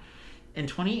men. In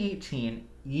 2018,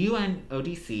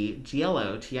 UNODC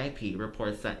GLO-TIP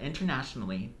reports that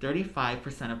internationally,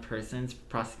 35% of persons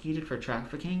prosecuted for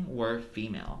trafficking were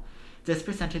female. This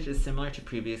percentage is similar to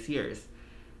previous years.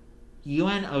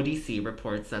 UNODC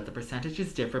reports that the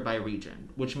percentages differ by region,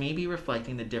 which may be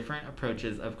reflecting the different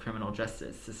approaches of criminal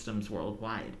justice systems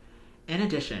worldwide. In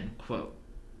addition, quote,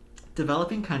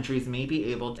 developing countries may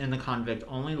be able to convict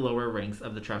only lower ranks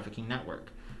of the trafficking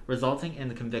network, resulting in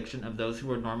the conviction of those who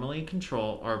would normally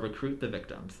control or recruit the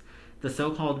victims, the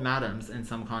so-called madams in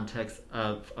some contexts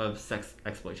of sex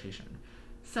exploitation.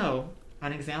 So,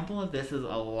 an example of this is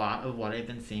a lot of what I've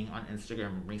been seeing on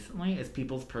Instagram recently is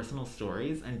people's personal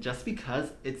stories, and just because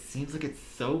it seems like it's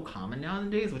so common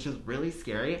nowadays, which is really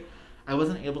scary, I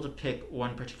wasn't able to pick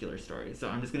one particular story. So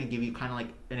I'm just going to give you kind of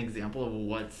like an example of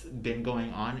what's been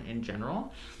going on in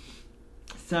general.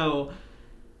 So,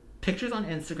 pictures on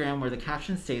Instagram where the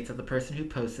caption states that the person who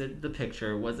posted the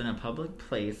picture was in a public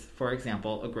place, for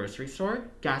example, a grocery store,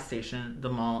 gas station, the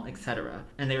mall, etc.,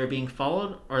 and they were being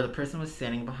followed or the person was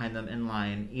standing behind them in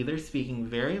line, either speaking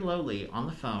very lowly on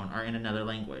the phone or in another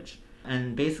language.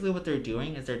 And basically what they're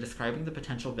doing is they're describing the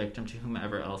potential victim to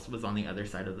whomever else was on the other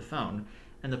side of the phone.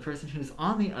 And the person who's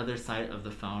on the other side of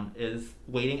the phone is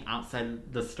waiting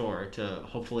outside the store to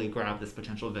hopefully grab this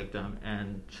potential victim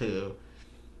and to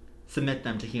submit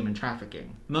them to human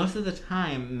trafficking. Most of the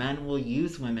time, men will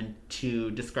use women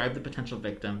to describe the potential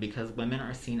victim because women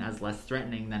are seen as less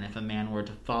threatening than if a man were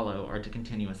to follow or to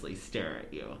continuously stare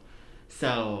at you.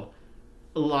 So,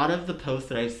 a lot of the posts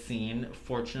that I've seen,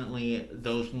 fortunately,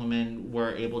 those women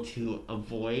were able to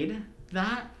avoid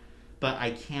that, but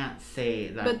I can't say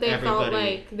that everybody... But they felt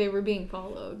like they were being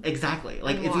followed. Exactly.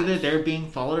 Like, it's either they're being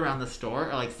followed around the store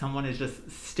or, like, someone is just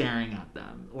staring at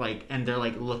them. Like, and they're,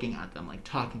 like, looking at them, like,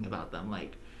 talking about them.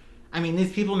 Like, I mean,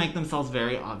 these people make themselves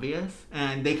very obvious,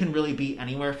 and they can really be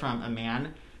anywhere from a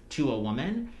man to a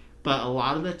woman. But a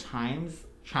lot of the times,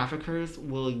 traffickers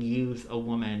will use a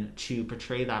woman to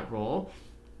portray that role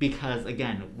because,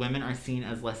 again, women are seen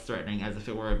as less threatening as if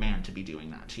it were a man to be doing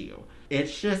that to you.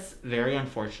 It's just very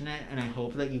unfortunate, and I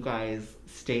hope that you guys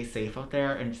stay safe out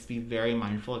there and just be very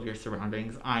mindful of your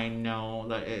surroundings. I know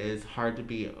that it is hard to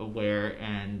be aware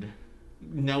and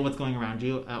know what's going around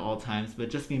you at all times,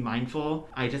 but just be mindful.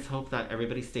 I just hope that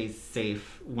everybody stays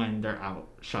safe when they're out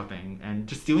shopping and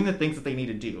just doing the things that they need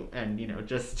to do, and,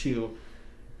 just to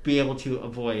be able to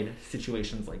avoid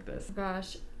situations like this.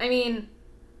 Gosh, I mean,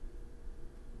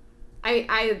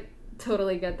 I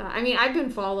totally get that. I mean, I've been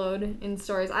followed in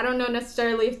stores. I don't know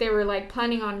necessarily if they were, like,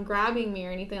 planning on grabbing me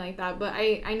or anything like that, but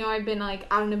I know I've been, like,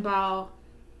 out and about,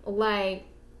 like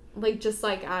just,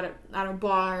 like, at a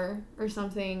bar or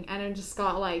something, and I just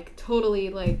got, like, totally,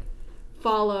 like,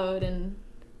 followed and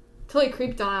totally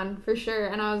creeped on, for sure,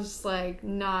 and I was just, like,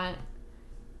 not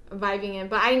vibing it.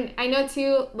 But I know,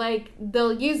 too, like,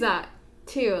 they'll use that,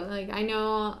 too. Like, I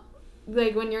know,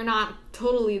 like, when you're not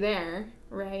totally there,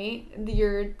 right,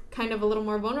 you're kind of a little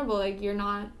more vulnerable, like, you're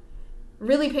not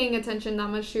really paying attention that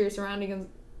much to your surroundings,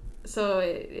 so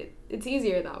it's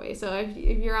easier that way. So if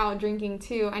you're out drinking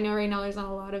too, I know right now there's not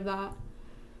a lot of that,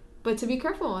 but to be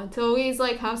careful, to always,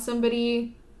 like, have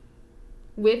somebody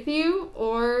with you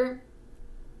or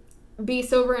be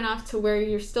sober enough to where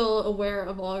you're still aware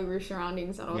of all of your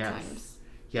surroundings at all times.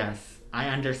 Yes, I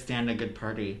understand a good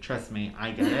party, trust me,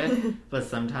 I get it. But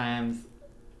sometimes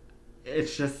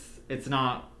it's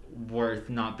not worth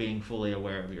not being fully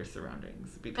aware of your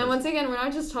surroundings. And once again, we're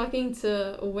not just talking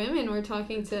to women, we're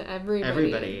talking to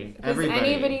everybody. Everybody.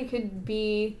 Anybody could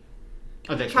be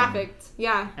a victim. Trafficked.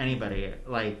 Yeah. Anybody.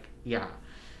 Like, yeah.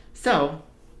 So,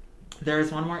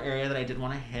 There's one more area that I did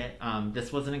want to hit.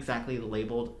 This wasn't exactly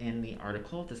labeled in the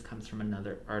article. This comes from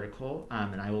another article,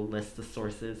 and I will list the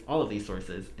sources, all of these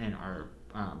sources, in our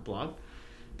blog.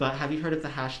 But have you heard of the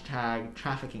hashtag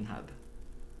Trafficking Hub?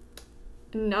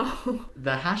 No.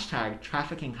 The hashtag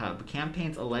Trafficking Hub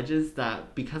campaigns alleges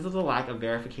that because of the lack of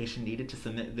verification needed to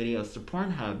submit videos to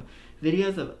Pornhub,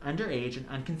 videos of underage and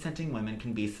unconsenting women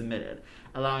can be submitted,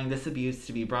 allowing this abuse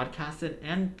to be broadcasted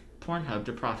and Pornhub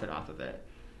to profit off of it.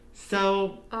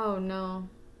 So... Oh, no.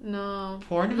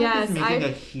 Pornhub is making a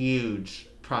huge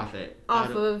profit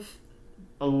off of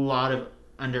a lot of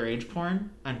underage porn,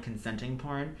 unconsenting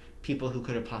porn, people who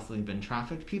could have possibly been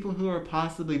trafficked, people who are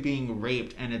possibly being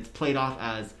raped, and it's played off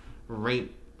as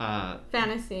rape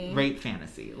fantasy. Rape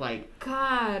fantasy. Like,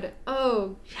 God.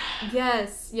 Oh,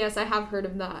 yes, I have heard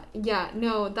of that. Yeah,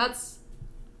 no, that's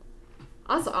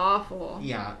awful.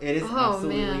 Yeah, it is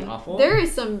absolutely awful.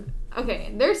 There's some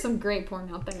great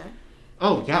porn out there.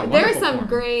 Oh, yeah, there's some porn.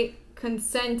 Great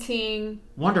consenting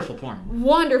wonderful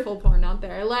porn out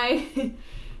there. Like,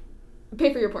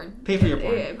 pay for your porn. Pay for your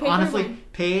porn. Honestly,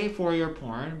 pay for your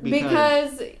porn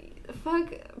because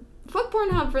fuck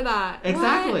Pornhub for that.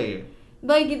 Exactly. What?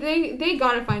 Like, they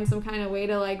gotta find some kind of way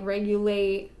to, like,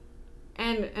 regulate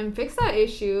and fix that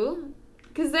issue,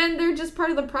 because then they're just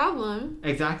part of the problem.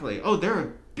 Exactly. Oh, they're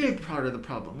a big part of the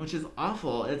problem, which is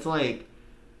awful. It's like,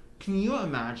 can you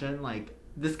imagine, like,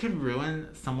 this could ruin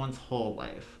someone's whole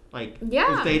life. Like,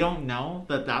 if they don't know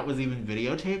that was even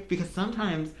videotaped, because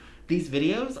sometimes these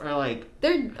videos are like...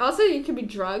 They're also, you could be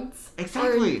drugged.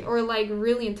 Exactly. Or like,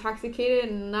 really intoxicated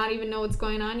and not even know what's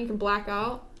going on. You can black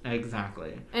out.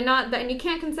 Exactly. And you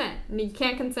can't consent. And you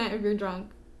can't consent if you're drunk,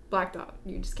 blacked out.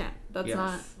 You just can't. That's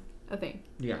not a thing.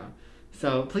 Yeah.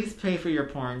 So please pay for your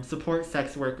porn. Support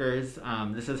sex workers.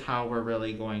 This is how we're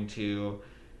really going to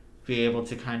be able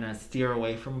to kind of steer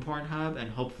away from Pornhub, and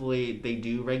hopefully they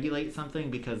do regulate something,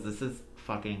 because this is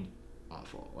fucking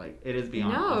awful. Like, it is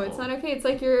beyond awful. No, it's not okay. It's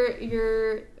like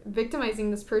you're victimizing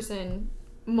this person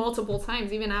multiple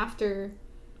times, even after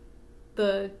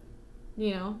the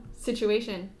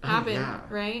situation happened,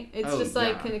 right? It's just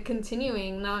like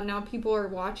continuing. Now people are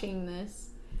watching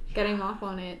this, getting off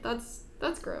on it. That's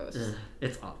gross. Ugh,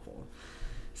 it's awful.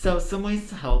 So some ways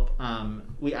to help.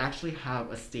 We actually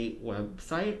have a state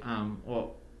website.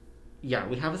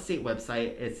 We have a state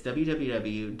website. It's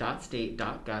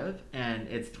www.state.gov, and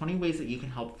it's 20 ways that you can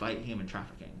help fight human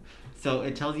trafficking. So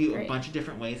it tells you a bunch of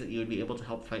different ways that you would be able to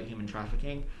help fight human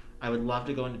trafficking. I would love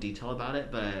to go into detail about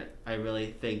it, but I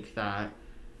really think that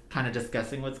kind of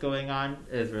discussing what's going on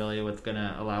is really what's going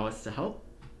to allow us to help.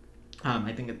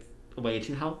 I think it's a way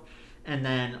to help. And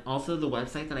then also the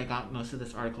website that I got most of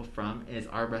this article from is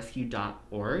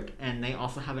ourrescue.org, and they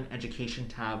also have an education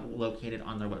tab located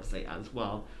on their website as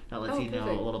well that lets you know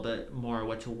a little bit more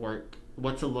what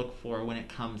to look for when it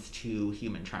comes to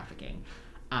human trafficking.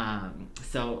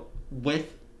 So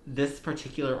with this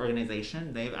particular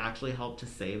organization, they've actually helped to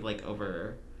save like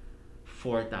over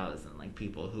 4,000 like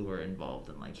people who were involved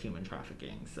in like human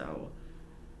trafficking. So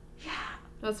yeah,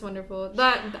 that's wonderful. It's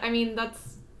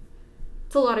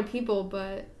a lot of people,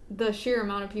 but the sheer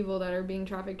amount of people that are being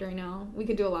trafficked right now, we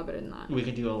could do a lot better than that. We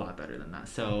could do a lot better than that.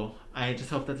 So I just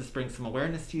hope that this brings some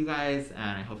awareness to you guys,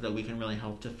 and I hope that we can really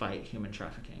help to fight human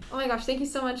trafficking. Oh my gosh, thank you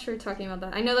so much for talking about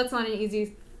that. I know that's not an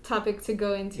easy topic to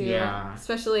go into,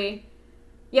 especially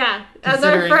as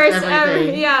our first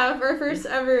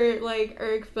ever like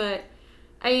IRC, but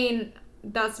I mean,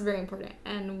 that's very important,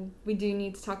 and we do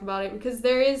need to talk about it, because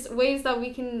there is ways that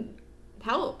we can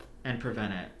help and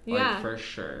prevent it, for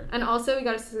sure. And also, we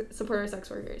gotta support our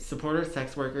sex workers. Support our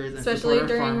sex workers, and especially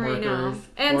support our during farm right workers, now.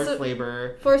 And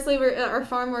forced labor, our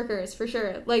farm workers, for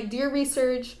sure. Like, do your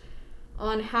research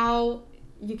on how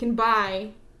you can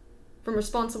buy from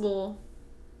responsible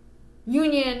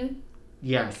union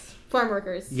farm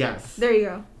workers. Yes. There you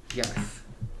go. Yes.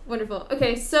 Wonderful.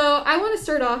 Okay, so I want to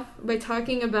start off by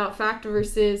talking about fact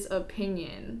versus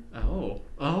opinion. Oh,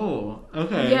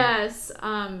 okay. Yes.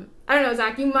 I don't know,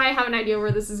 Zach, you might have an idea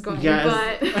where this is going,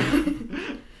 but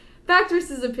fact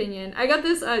versus opinion. I got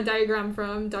this diagram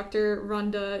from Dr.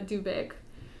 Rhonda Dubik.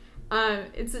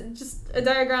 It's just a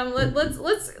diagram.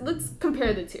 Let's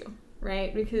compare the two,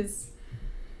 right? Because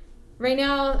right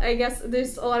now, I guess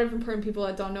there's a lot of important people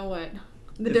that don't know what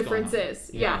the difference is.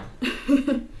 Yeah.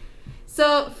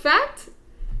 So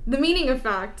the meaning of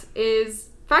fact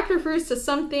refers to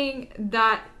something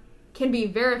that can be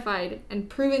verified and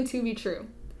proven to be true.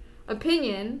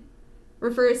 Opinion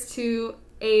refers to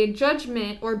a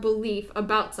judgment or belief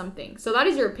about something. So that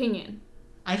is your opinion.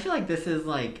 I feel like this is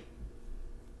like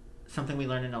something we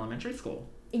learned in elementary school.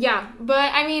 Yeah,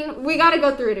 but I mean, we gotta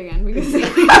go through it again because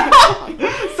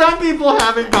some people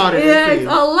haven't got it. Yeah,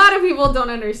 a lot of people don't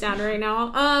understand right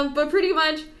now. But pretty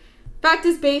much, fact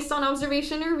is based on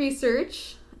observation or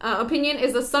research. Opinion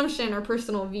is assumption or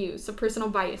personal view, so personal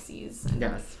biases. And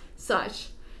yes. Such.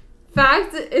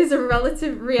 Fact is a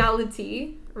relative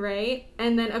reality, right?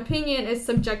 And then opinion is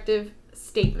subjective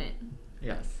statement.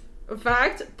 Yes.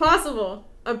 Fact, possible.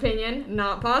 Opinion,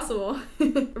 not possible.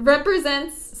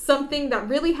 Represents something that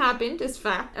really happened is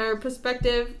fact, or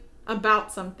perspective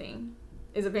about something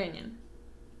is opinion.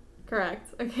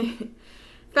 Correct. Okay.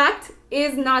 Fact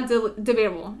is not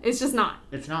debatable. It's just not.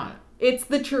 It's not. It's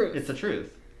the truth. It's the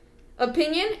truth.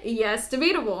 Opinion, yes,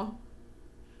 debatable.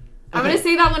 Okay. I'm going to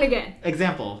say that one again.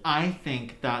 Example. I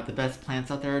think that the best plants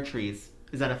out there are trees.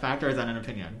 Is that a fact or is that an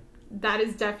opinion? That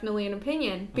is definitely an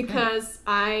opinion because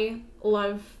I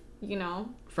love,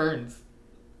 ferns.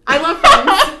 I love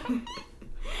ferns.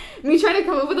 Me trying to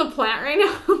come up with a plant right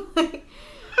now.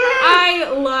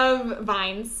 I love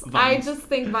vines. I just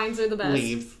think vines are the best.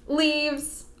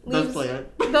 Leaves. That's plant.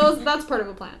 That's part of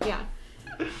a plant, yeah.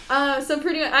 So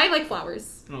pretty much, I like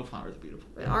flowers. No, flowers are beautiful.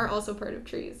 They are also part of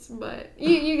trees, but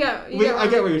you get I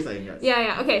get what you're saying, yes.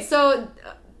 Yeah. Okay, so,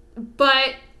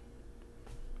 but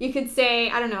you could say,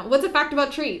 I don't know, what's a fact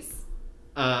about trees?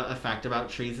 A fact about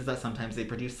trees is that sometimes they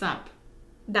produce sap.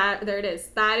 There it is.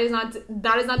 That is not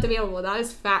debatable. That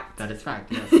is fact. That is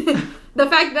fact, yes. The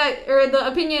fact that, or the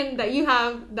opinion that you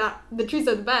have that the trees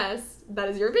are the best, that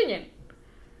is your opinion.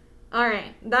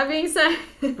 Alright, that being said,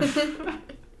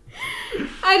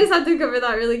 I just have to cover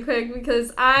that really quick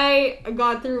because I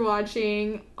got through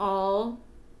watching all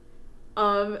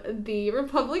of the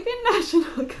Republican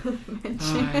National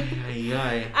Convention.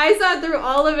 I sat through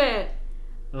all of it.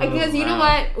 Because you know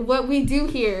what? What we do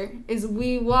here is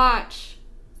we watch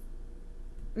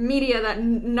media that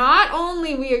not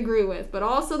only we agree with, but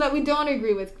also that we don't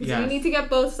agree with. Because we need to get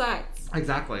both sides.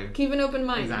 Exactly. Keep an open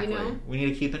mind, exactly. We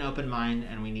need to keep an open mind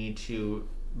and we need to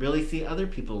really see other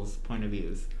people's point of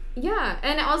views. Yeah,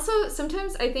 and also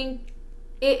sometimes I think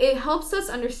it helps us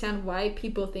understand why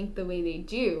people think the way they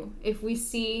do. If we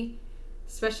see,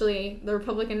 especially the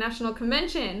Republican National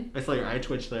Convention. I saw your eye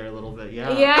twitch there a little bit,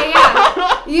 yeah. Yeah.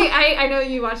 I know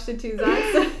you watched it too, Zach.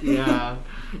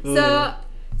 So.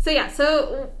 Yeah.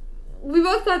 So we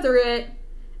both got through it.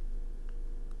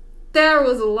 There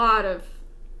was a lot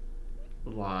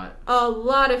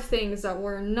of things that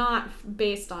were not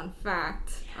based on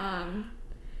fact.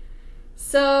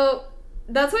 So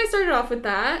that's why I started off with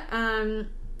that.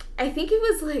 I think it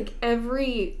was like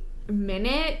every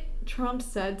minute Trump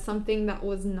said something that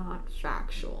was not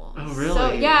factual. Oh, really?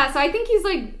 So I think he's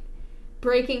like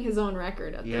breaking his own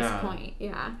record at this point.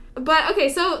 Yeah. But okay,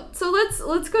 so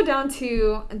let's go down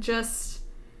to just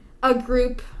a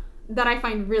group that I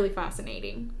find really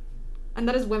fascinating. And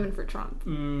that is Women for Trump.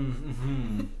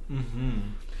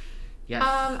 Yes.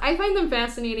 I find them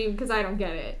fascinating because I don't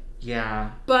get it.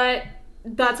 Yeah. But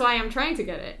that's why I'm trying to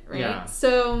get it, right? Yeah.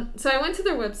 So I went to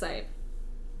their website.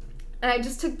 And I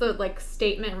just took the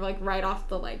statement right off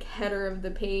the header of the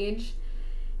page.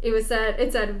 It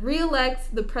said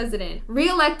re-elect the president.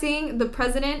 Re-electing the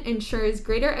president ensures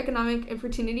greater economic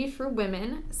opportunities for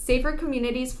women, safer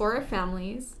communities for our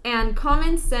families, and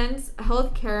common sense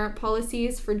healthcare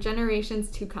policies for generations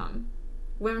to come.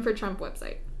 Women for Trump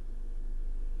website.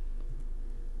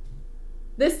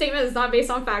 This statement is not based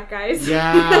on fact, guys.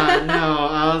 Yeah, no,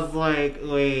 I was like,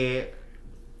 wait.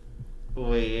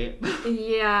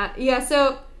 Yeah.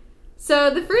 So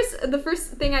the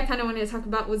first thing I kind of wanted to talk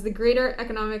about was the greater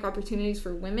economic opportunities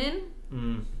for women.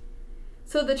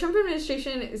 So the Trump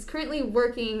administration is currently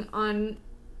working on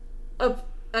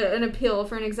an appeal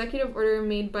for an executive order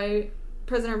made by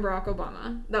President Barack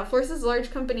Obama that forces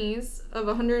large companies of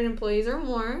 100 employees or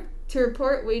more to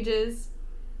report wages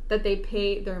that they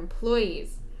pay their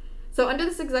employees. So under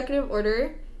this executive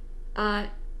order,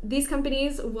 these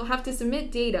companies will have to submit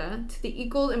data to the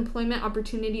Equal Employment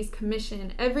Opportunities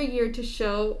Commission every year to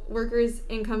show workers'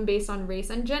 income based on race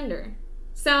and gender.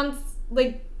 Sounds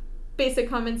like basic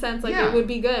common sense, it would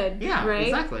be good, right?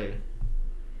 Exactly.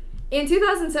 In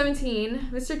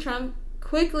 2017, Mr. Trump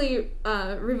quickly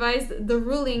revised the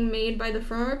ruling made by the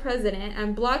former president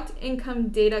and blocked income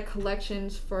data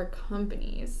collections for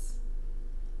companies.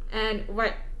 And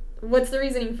what's the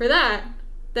reasoning for that?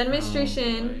 The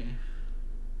administration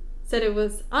said it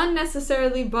was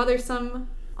unnecessarily bothersome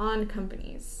on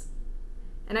companies.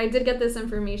 And I did get this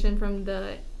information from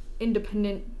the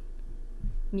Independent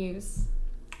News.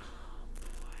 Oh,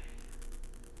 boy.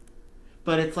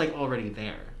 But it's already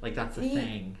there. That's the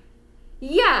thing.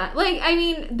 Yeah,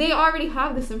 they already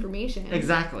have this information.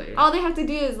 Exactly. All they have to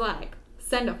do is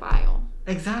send a file.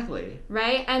 Exactly.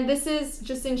 Right? And this is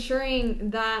just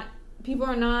ensuring that people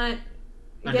are not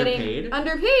Underpaid.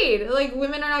 underpaid. Like,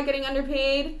 women are not getting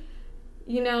underpaid.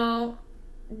 You know,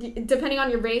 depending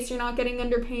on your race, you're not getting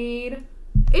underpaid.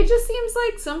 It just seems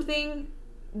like something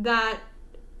that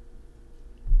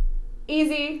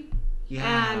easy.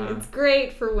 Yeah. And it's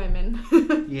great for women.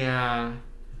 Yeah.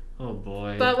 Oh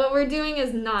boy. But what we're doing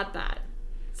is not that.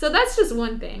 So that's just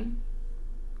one thing.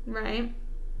 Right?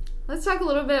 Let's talk a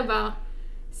little bit about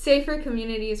safer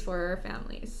communities for our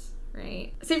families.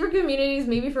 Right? Safer communities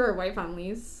maybe for our white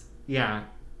families. Yeah.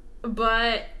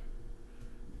 But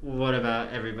what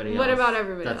about everybody else? What about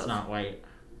everybody else? That's not white.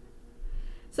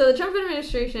 So the Trump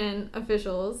administration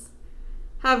officials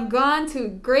have gone to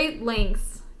great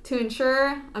lengths to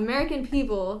ensure American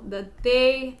people that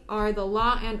they are the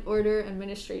law and order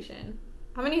administration.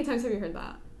 How many times have you heard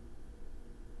that?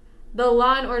 The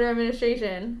law and order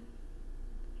administration.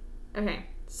 Okay,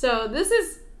 so this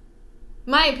is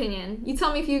my opinion. You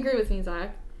tell me if you agree with me,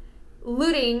 Zach.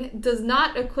 Looting does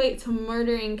not equate to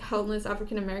murdering countless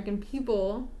African American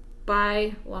people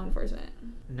by law enforcement.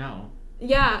 No.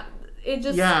 Yeah, it's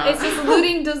just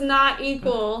looting does not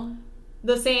equal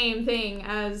the same thing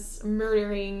as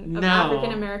murdering of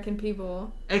African American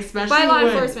people. Especially by law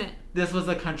when enforcement. This was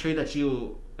a country that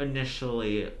you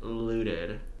initially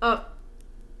looted. Oh.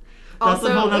 That's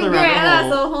a whole nother rabbit hole.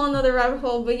 That's a whole nother rabbit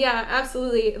hole. But yeah,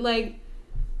 absolutely. Like,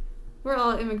 we're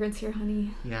all immigrants here,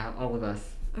 honey. Yeah, all of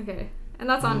us. Okay. And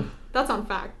that's on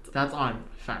fact. That's on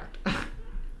fact.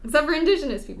 Except for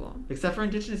indigenous people. Except for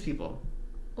indigenous people.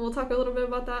 We'll talk a little bit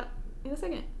about that in a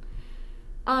second.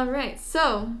 Alright,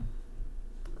 so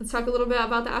let's talk a little bit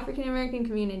about the African American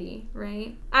community,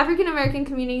 right? African American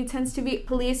community tends to be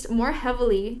policed more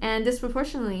heavily and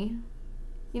disproportionately,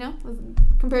 you know,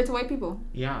 compared to white people.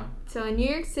 Yeah. So in New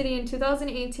York City in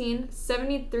 2018,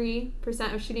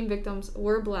 73% of shooting victims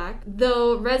were black,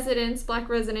 though black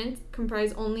residents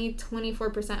comprise only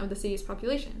 24% of the city's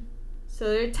population. So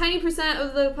they're a tiny percent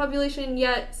of the population,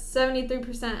 yet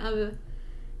 73% of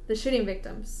the shooting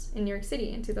victims in New York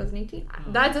City in 2018.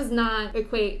 Oh. That does not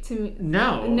equate to me.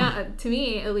 No. Not to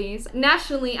me, at least.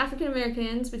 Nationally, African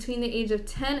Americans between the age of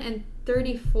 10 and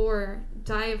 34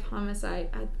 die of homicide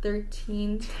at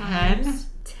 13 times.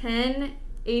 10?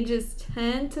 Ages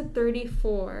 10 to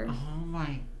 34. Oh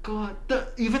my god.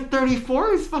 Even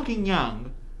 34 is fucking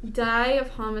young. Die of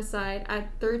homicide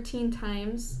at 13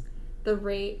 times the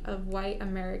rate of white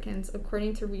Americans,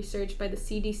 according to research by the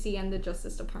CDC and the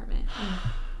Justice Department.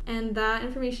 And that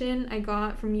information I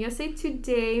got from USA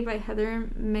Today by Heather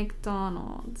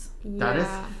McDonald. That is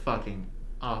fucking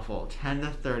awful. 10 to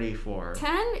 34.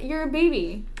 10? You're a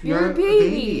baby. You're a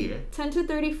baby. 10 to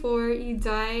 34, you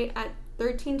die at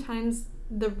 13 times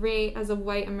the rate as a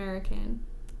white American.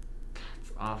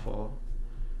 That's awful.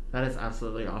 That is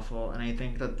absolutely awful. And I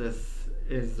think that this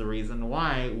is the reason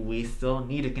why we still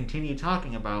need to continue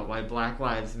talking about why Black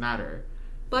Lives Matter.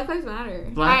 Black Lives Matter.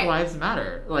 Black Lives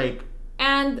Matter. Like...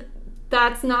 And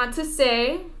that's not to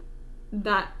say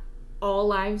that all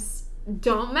lives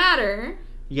don't matter.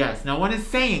 Yes, no one is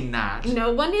saying that.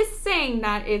 No one is saying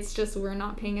that. It's just we're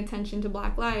not paying attention to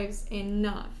Black lives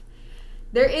enough.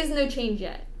 There is no change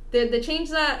yet. The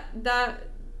change that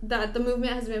the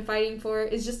movement has been fighting for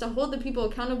is just to hold the people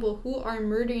accountable who are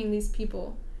murdering these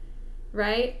people,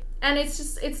 right? And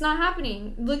it's not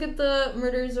happening. Look at the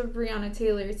murders of Breonna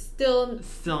Taylor. It's still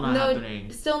not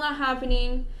happening. Still not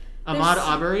happening. Ahmaud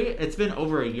Arbery, it's been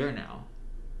over a year now.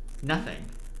 Nothing.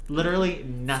 Literally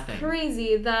nothing. It's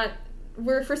crazy that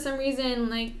we're for some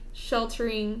reason like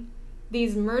sheltering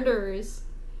these murderers,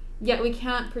 yet we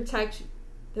can't protect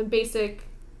the basic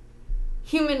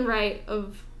human right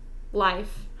of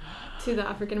life to the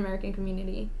African American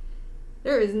community.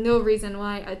 There is no reason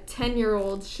why a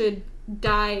 10-year-old should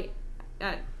die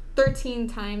at 13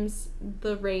 times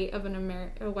the rate of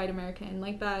a white American.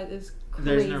 Like, that is crazy.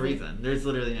 There's no reason. There's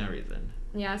literally no reason.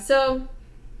 Yeah, so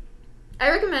I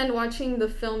recommend watching the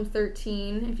film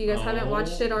 13 if you guys haven't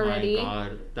watched it already. Oh my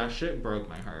god, that shit broke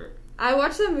my heart. I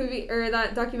watched that movie or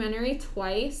that documentary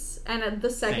twice, and at the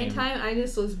second time I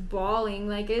just was bawling.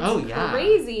 Like, it's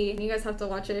crazy. You guys have to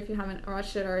watch it if you haven't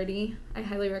watched it already. I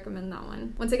highly recommend that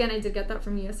one. Once again, I did get that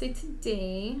from USA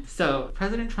Today. So,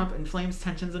 President Trump inflames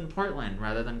tensions in Portland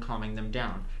rather than calming them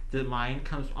down. The line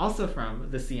comes also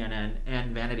from the CNN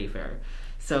and Vanity Fair.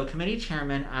 So, committee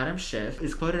chairman Adam Schiff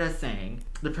is quoted as saying,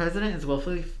 "The president is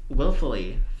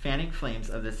willfully fanning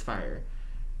flames of this fire.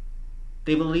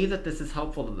 They believe that this is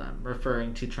helpful to them,"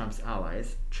 referring to Trump's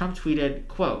allies. Trump tweeted,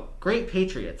 quote, "Great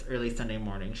patriots," early Sunday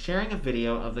morning, sharing a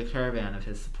video of the caravan of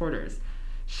his supporters.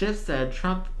 Schiff said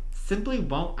Trump simply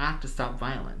won't act to stop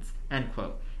violence, end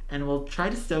quote, and will try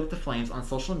to stoke the flames on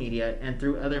social media and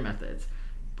through other methods,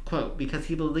 quote, because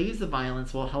he believes the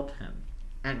violence will help him,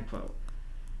 end quote.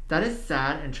 That is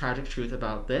sad and tragic truth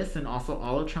about this and also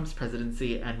all of Trump's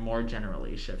presidency and more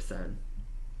generally, Schiff said.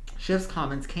 Schiff's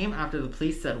comments came after the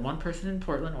police said one person in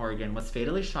Portland, Oregon was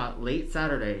fatally shot late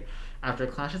Saturday after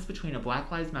clashes between a Black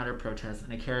Lives Matter protest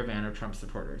and a caravan of Trump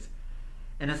supporters.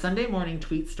 In a Sunday morning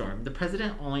tweet storm, the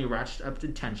president only ratcheted up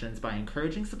tensions by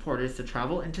encouraging supporters to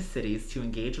travel into cities to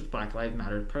engage with Black Lives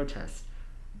Matter protests.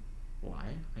 Why?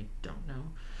 I don't know.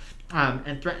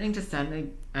 And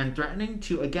threatening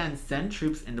to again send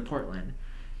troops into Portland.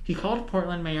 He called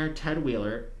Portland Mayor Ted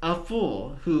Wheeler a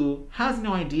fool who has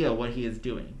no idea what he is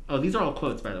doing. Oh, these are all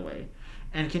quotes, by the way.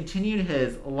 And continued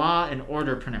his law and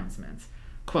order pronouncements.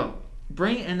 Quote,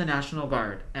 bring in the National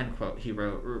Guard, end quote, he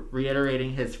wrote,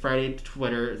 reiterating his Friday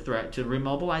Twitter threat to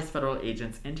remobilize federal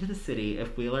agents into the city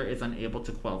if Wheeler is unable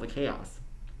to quell the chaos.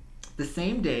 The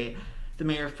same day, the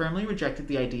mayor firmly rejected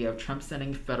the idea of Trump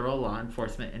sending federal law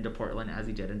enforcement into Portland as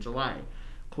he did in July.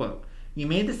 Quote, you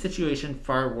made the situation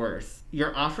far worse.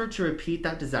 Your offer to repeat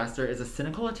that disaster is a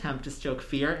cynical attempt to stoke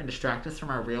fear and distract us from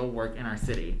our real work in our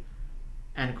city.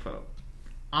 End quote.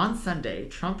 On Sunday,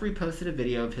 Trump reposted a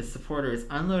video of his supporters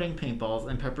unloading paintballs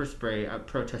and pepper spray at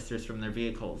protesters from their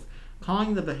vehicles,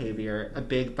 calling the behavior a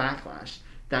big backlash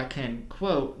that can,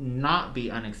 quote, not be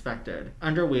unexpected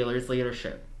under Wheeler's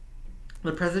leadership.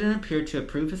 The president appeared to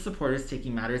approve his supporters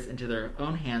taking matters into their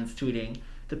own hands, tweeting,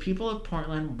 the people of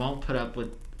Portland won't put up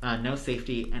with no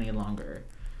safety any longer.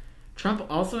 Trump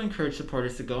also encouraged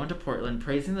supporters to go into Portland,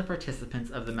 praising the participants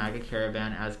of the MAGA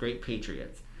caravan as great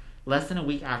patriots. Less than a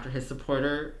week after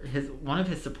one of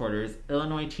his supporters,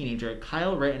 Illinois teenager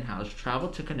Kyle Rittenhouse,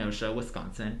 traveled to Kenosha,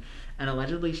 Wisconsin, and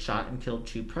allegedly shot and killed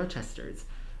 2 protesters.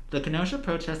 The Kenosha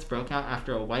protest broke out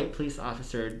after a white police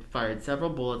officer fired several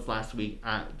bullets last week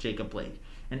at Jacob Blake,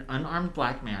 an unarmed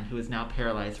black man who is now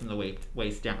paralyzed from the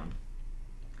waist down.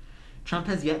 Trump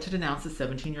has yet to denounce the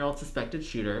 17-year-old suspected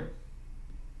shooter.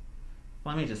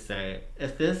 Let me just say,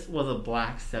 if this was a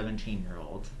black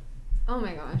 17-year-old... Oh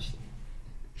my gosh.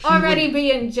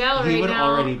 Be in jail right now. He would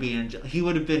already be in jail. He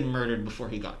would have been murdered before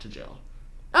he got to jail.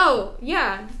 Oh,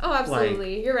 yeah. Oh,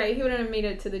 absolutely. You're right. He wouldn't have made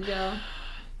it to the jail.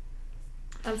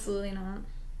 Absolutely not.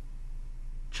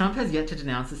 Trump has yet to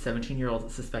denounce the 17-year-old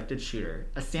suspected shooter,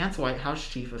 a stance White House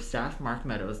Chief of Staff Mark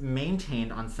Meadows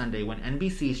maintained on Sunday when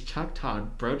NBC's Chuck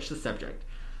Todd broached the subject.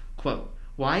 Quote,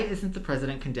 why isn't the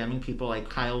president condemning people like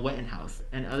Kyle Rittenhouse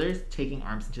and others taking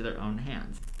arms into their own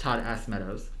hands? Todd asked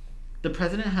Meadows. The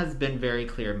president has been very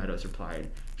clear, Meadows replied.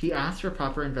 He asked for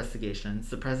proper investigations.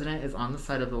 The president is on the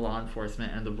side of the law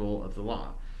enforcement and the rule of the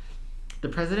law. The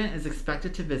president is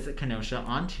expected to visit Kenosha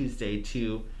on Tuesday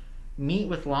to meet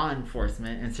with law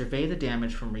enforcement and survey the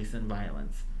damage from recent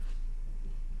violence.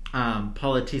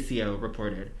 Politico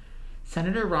reported.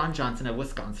 Senator Ron Johnson of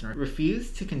Wisconsin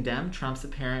refused to condemn Trump's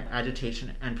apparent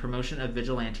agitation and promotion of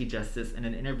vigilante justice in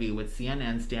an interview with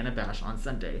CNN's Dana Bash on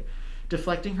Sunday,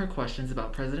 deflecting her questions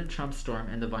about President Trump's storm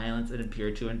and the violence it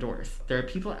appeared to endorse. There are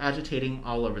people agitating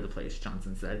all over the place,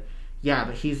 Johnson said. Yeah,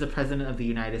 but he's the president of the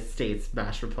United States,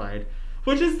 Bash replied.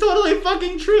 Which is totally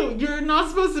fucking true. You're not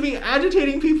supposed to be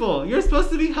agitating people. You're supposed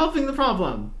to be helping the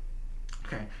problem.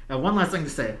 Okay, now one last thing to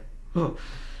say.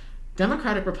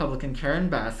 Democratic Republican Karen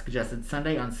Bass suggested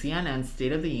Sunday on CNN's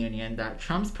State of the Union that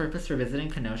Trump's purpose for visiting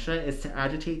Kenosha is to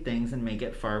agitate things and make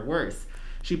it far worse.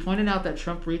 She pointed out that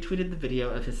Trump retweeted the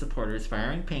video of his supporters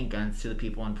firing paint guns to the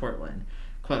people in Portland.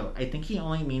 Quote, I think he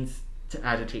only means to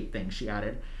agitate things, she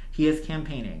added. He is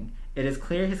campaigning. It is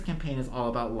clear his campaign is all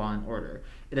about law and order.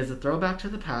 It is a throwback to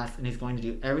the past, and he's going to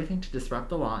do everything to disrupt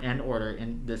the law and order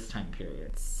in this time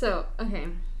period. So, okay.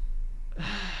 I'm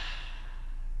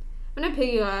going to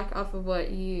piggyback off of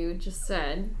what you just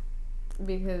said,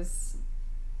 because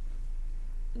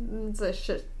it's a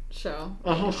shit show.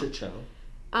 A whole shit show.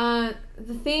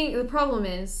 The problem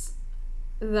is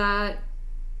that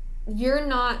you're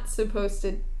not supposed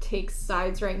to take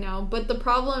sides right now, but the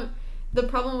problem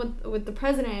with the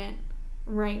president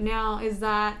right now is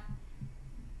that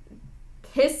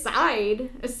his side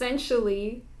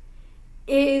essentially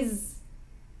is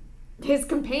his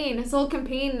campaign. His whole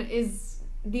campaign is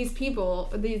these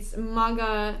people, these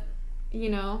MAGA,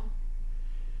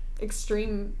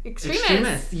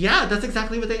 extremists. Yeah, that's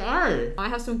exactly what they are. I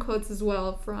have some quotes as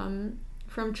well from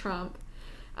Trump.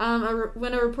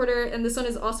 When a reporter, and this one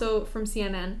is also from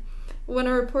CNN, when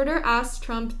a reporter asked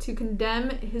Trump to condemn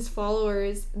his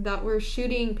followers that were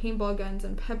shooting paintball guns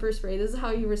and pepper spray, this is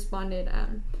how he responded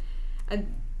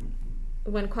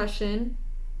when questioned.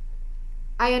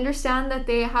 I understand that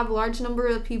they have a large number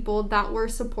of people that were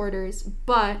supporters,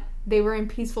 but they were in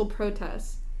peaceful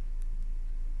protests.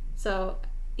 So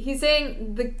he's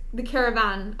saying the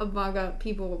caravan of MAGA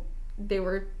people, they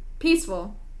were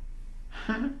peaceful.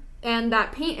 And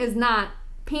that paint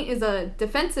is a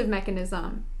defensive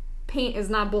mechanism. Paint is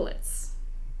not bullets.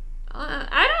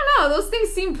 I don't know. Those things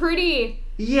seem pretty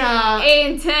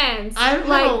intense. I've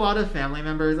had a lot of family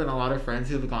members and a lot of friends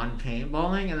who've gone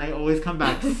paintballing, and they always come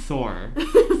back sore.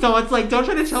 So it's like, don't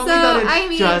try to tell me that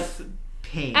it's just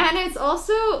paint. And it's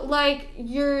also like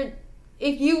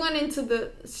if you went into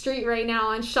the street right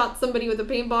now and shot somebody with a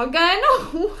paintball gun,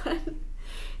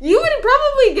 you would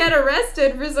probably get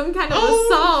arrested for some kind of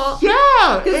assault.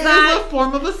 Yeah, it is a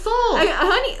form of assault.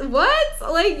 Honey, what?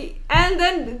 Like, and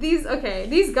then these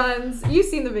guns, you've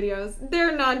seen the videos.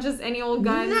 They're not just any old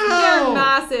guns. No. They're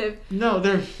massive. No,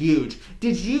 they're huge.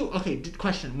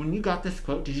 Question, when you got this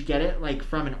quote, did you get it, like,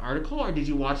 from an article, or did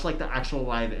you watch, like, the actual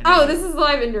live interview? Oh, this is the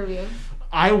live interview.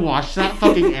 I watched that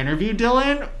fucking interview,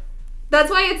 Dylan.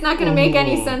 That's why it's not going to make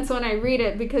any sense when I read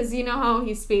it, because you know how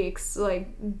he speaks,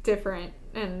 like, different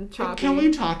and choppy. Can we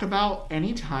talk about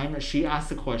any time that she asked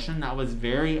a question that was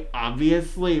very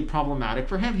obviously problematic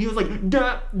for him? He was like,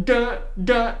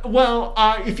 well,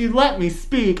 if you let me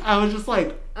speak. I was just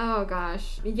like... Oh,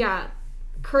 gosh. Yeah.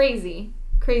 Crazy.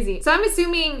 So I'm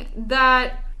assuming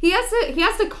that he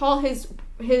has to call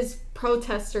his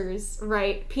protesters,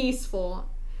 right, peaceful.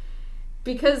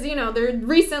 Because, you know, there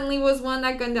recently was one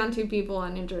that gunned down 2 people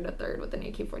and injured a third with an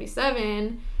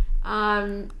AK-47.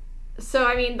 So,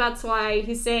 I mean, that's why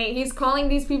he's calling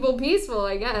these people peaceful,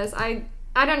 I guess. I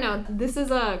don't know. This is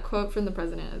a quote from the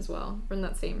president as well, from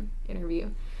that same interview.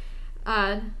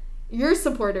 Your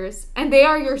supporters, and they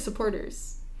are your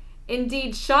supporters,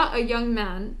 indeed shot a young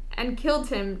man and killed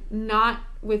him not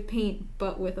with paint,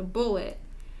 but with a bullet.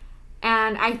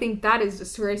 And I think that is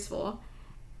disgraceful.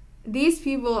 These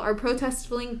people are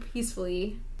protesting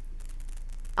peacefully.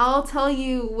 I'll tell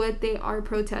you what they are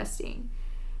protesting.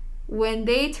 When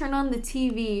they turn on the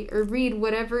TV or read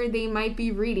whatever they might be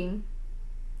reading,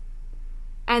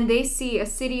 and they see a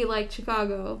city like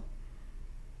Chicago,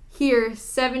 here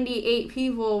 78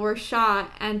 people were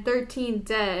shot and 13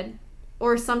 dead,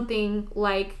 or something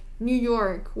like New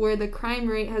York, where the crime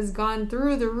rate has gone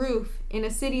through the roof. In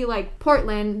a city like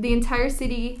Portland, the entire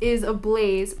city is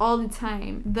ablaze all the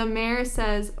time. The mayor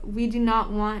says, we do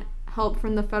not want help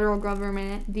from the federal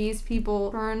government. These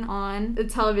people turn on the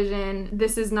television.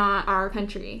 This is not our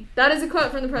country. That is a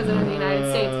quote from the president of the United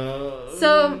States.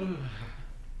 So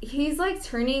he's like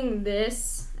turning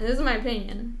this, and this is my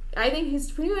opinion, I think he's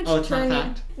pretty much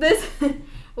turning this.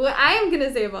 What I am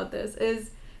gonna say about this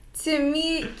is, to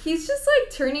me, he's just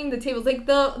like turning the tables. Like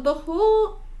the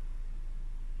whole,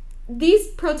 these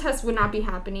protests would not be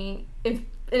happening if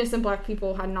innocent black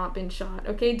people had not been shot.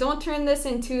 Okay, don't turn this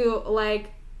into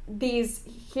like these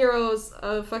heroes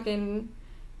of fucking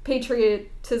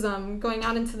patriotism going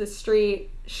out into the street,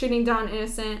 shooting down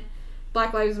innocent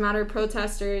Black Lives Matter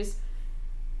protesters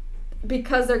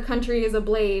because their country is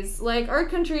ablaze. Like, our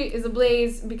country is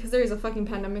ablaze because there is a fucking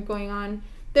pandemic going on.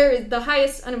 There is the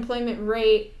highest unemployment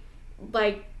rate,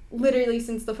 like, literally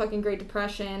since the fucking Great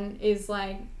Depression is,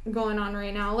 like, going on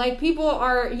right now. Like, people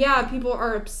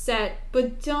are upset,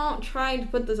 but don't try to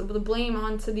put the blame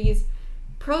onto these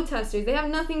protesters. They have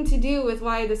nothing to do with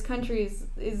why this country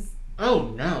is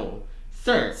oh no,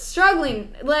 sir,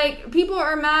 struggling. Like, people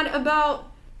are mad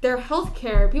about their health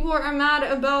care. People are mad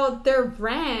about their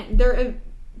rent. They're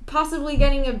possibly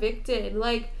getting evicted.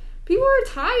 Like, people are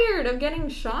tired of getting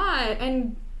shot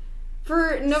and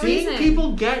for no reason. Seeing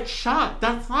people get shot,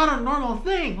 that's not a normal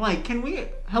thing. Like, can we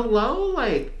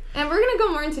like, and we're gonna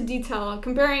go more into detail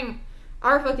comparing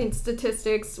our fucking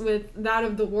statistics with that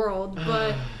of the world,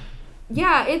 but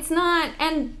yeah, it's not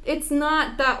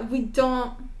that we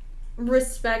don't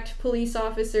respect police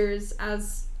officers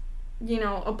as, you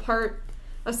know, a part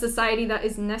of society that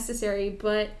is necessary,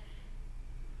 but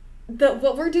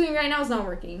what we're doing right now is not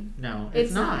working. No,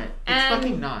 it's not. It's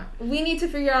fucking not. We need to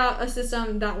figure out a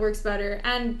system that works better,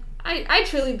 and I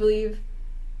truly believe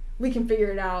we can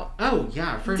figure it out. Oh,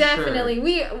 yeah, for Definitely.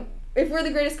 sure. If we're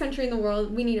the greatest country in the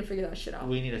world, we need to figure that shit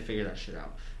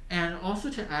out. And also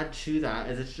to add to that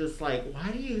is, it's just like, why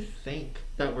do you think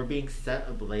that we're being set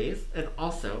ablaze? And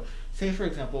also, say for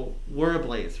example, we're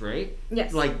ablaze, right?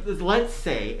 Yes. Like, let's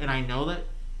say, and I know that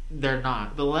they're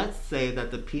not, but let's say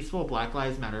that the peaceful Black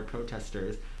Lives Matter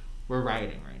protesters were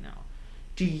rioting right now.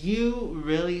 Do you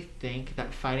really think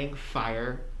that fighting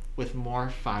fire with more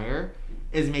fire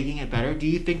is making it better? Do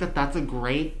you think that that's a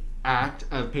great act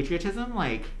of patriotism?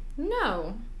 Like,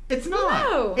 no. It's not.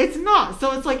 No. It's not.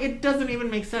 So it's like, it doesn't even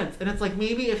make sense. And it's like,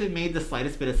 maybe if it made the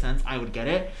slightest bit of sense, I would get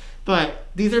it. But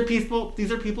these are people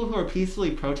who are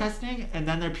peacefully protesting, and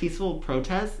then their peaceful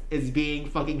protest is being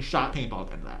fucking shot paintball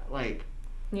guns at. Like,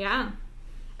 yeah.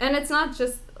 And it's not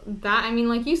just that. I mean,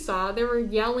 like you saw, they were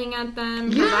yelling at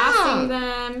them, harassing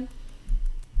them.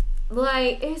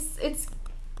 Like,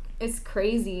 it's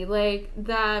crazy. Like,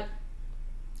 that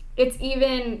it's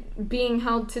even being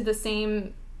held to the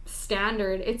same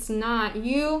standard. It's not.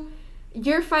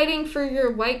 You're fighting for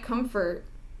your white comfort,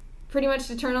 pretty much,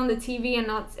 to turn on the TV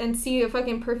and see a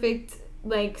fucking perfect,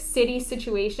 like, city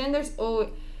situation.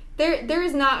 There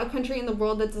is not a country in the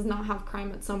world that does not have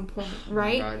crime at some point,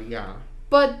 right? Oh my God, yeah.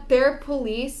 But their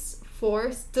police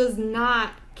force does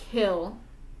not kill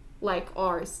like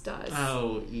ours does.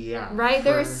 Oh, yeah. Right?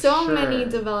 There are so sure. many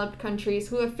developed countries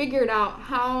who have figured out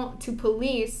how to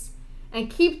police and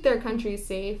keep their countries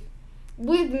safe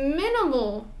with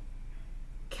minimal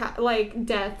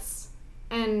deaths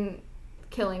and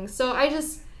killings. So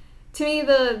to me,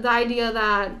 the idea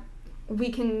that we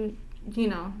can,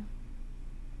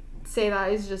 say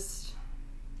that is just,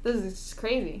 this is just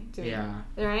crazy to me. Yeah.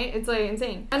 Right? It's like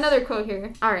insane. Another quote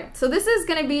here. All right. So this is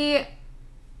going to be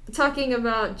talking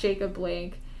about Jacob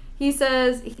Blake. He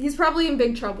says he's probably in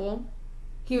big trouble.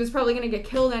 He was probably going to get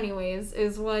killed anyways,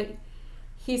 is what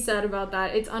he said about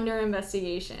that. It's under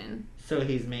investigation. So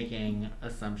he's making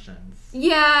assumptions.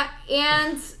 Yeah,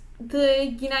 and the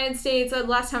United States,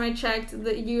 last time I checked,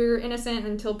 that you're innocent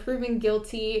until proven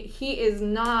guilty. He is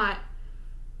not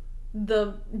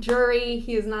the jury.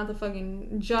 He is not the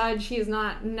fucking judge. He is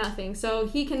not nothing. So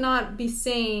he cannot be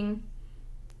saying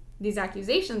these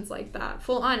accusations like that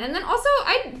full on. And then also,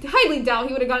 I highly doubt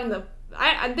he would have gotten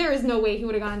there is no way he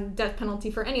would have gotten death penalty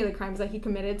for any of the crimes that he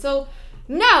committed. So,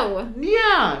 no.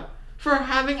 Yeah. For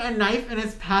having a knife in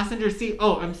his passenger seat.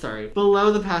 Oh, I'm sorry.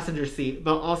 Below the passenger seat,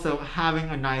 but also having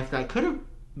a knife that could have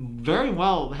very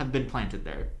well have been planted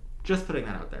there. Just putting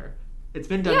that out there. It's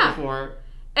been done before.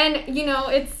 And,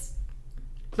 it's...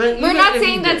 But we're not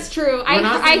saying that's true.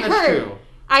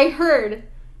 I heard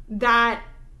that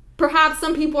perhaps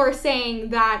some people are saying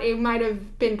that it might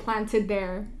have been planted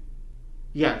there.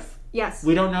 Yes. Yes.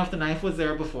 We don't know if the knife was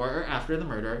there before or after the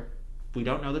murder. We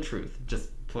don't know the truth. Just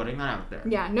putting that out there.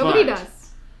 Yeah, nobody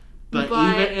does. But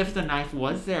even if the knife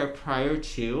was there prior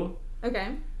to... Okay.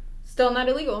 Still not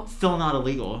illegal. Still not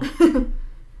illegal.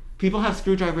 People have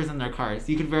screwdrivers in their cars.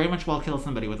 You could very much well kill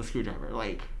somebody with a screwdriver.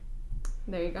 Like...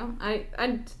 There you go.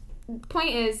 Point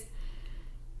is,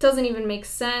 doesn't even make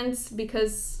sense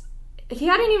because he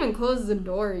hadn't even closed the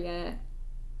door yet.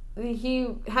 He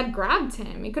had grabbed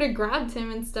him. He could have grabbed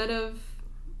him instead of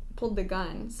pulled the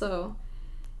gun. So,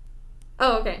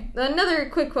 okay. Another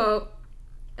quick quote.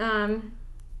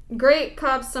 Great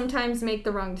cops sometimes make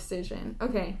the wrong decision.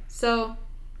 Okay, so...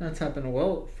 That's happened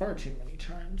far too many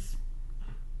times.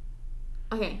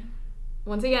 Okay.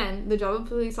 Once again, the job of a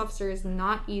police officer is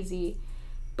not easy,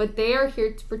 but they are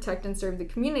here to protect and serve the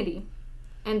community.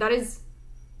 And that is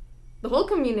the whole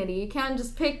community. You can't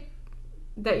just pick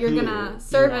that you're gonna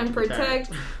serve and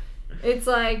protect. It's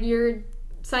like you're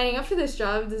signing up for this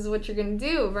job, this is what you're gonna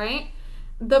do, right?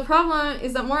 The problem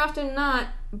is that more often than not,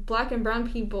 black and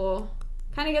brown people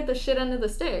kind of get the shit end of the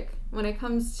stick when it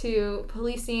comes to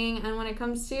policing and when it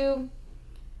comes to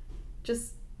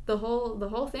just the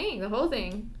whole thing.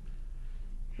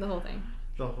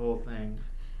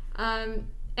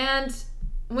 And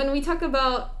when we talk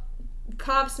about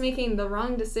cops making the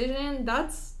wrong decision,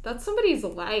 that's somebody's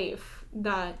life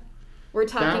that we're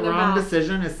talking about. That wrong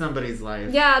decision is somebody's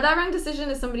life. Yeah, that wrong decision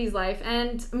is somebody's life,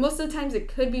 and most of the times it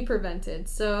could be prevented.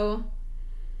 So,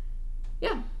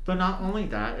 yeah. But not only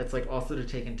that, it's like also to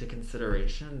take into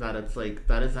consideration that it's like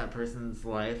that is that person's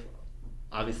life,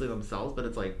 obviously themselves, but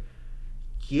it's like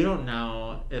you don't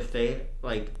know if they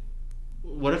like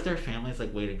what if their family's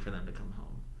like waiting for them to come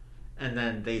home and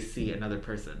then they see another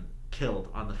person killed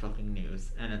on the fucking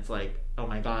news and it's like, oh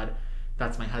my god,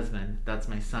 that's my husband, that's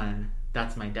my son,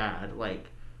 that's my dad. Like,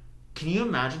 can you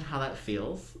imagine how that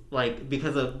feels? Like,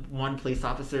 because of one police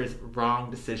officer's wrong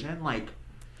decision? Like,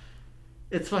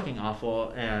 it's fucking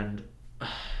awful, and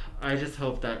I just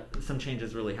hope that some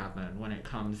changes really happen when it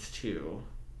comes to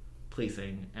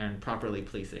policing and properly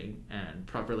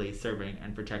serving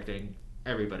and protecting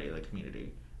everybody in the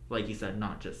community. Like you said,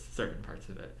 not just certain parts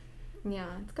of it. Yeah,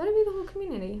 it's gotta be the whole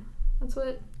community. That's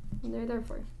what they're there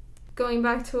for. Going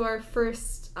back to our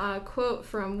first quote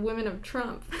from Women of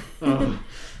Trump. Oh.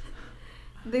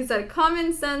 They said,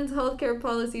 common sense healthcare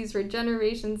policies for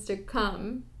generations to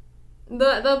come.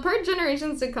 The part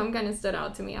generations to come kind of stood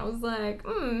out to me. I was like,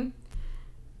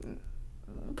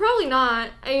 probably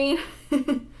not. I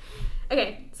mean,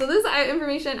 Okay, so this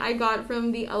information I got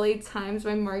from the LA Times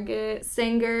by Margaret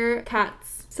Sanger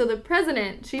Katz. So the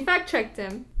president, she fact-checked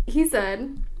him. He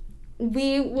said,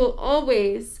 "We will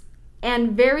always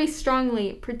and very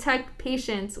strongly protect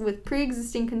patients with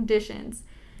pre-existing conditions.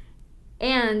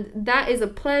 And that is a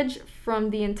pledge from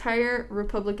the entire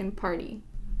Republican Party."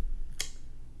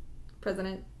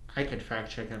 President. I could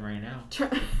fact check him right now.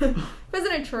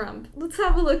 President Trump. Let's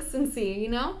have a look and see, you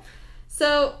know?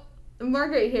 So,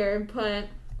 Margaret here put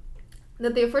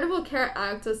that the Affordable Care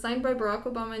Act was signed by Barack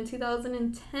Obama in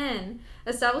 2010,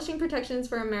 establishing protections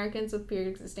for Americans with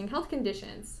pre-existing health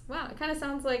conditions. Wow, it kind of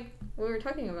sounds like what we were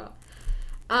talking about.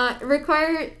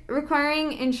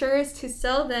 Requiring insurers to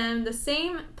sell them the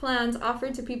same plans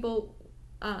offered to people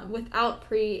without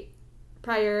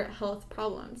prior health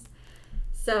problems.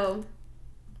 So,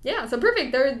 yeah, so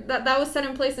perfect. That was set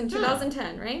in place in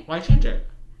 2010, right? Why change it?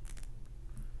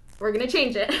 We're going to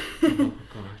change it. Oh,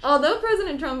 gosh. Although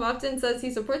President Trump often says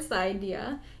he supports the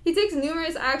idea, he takes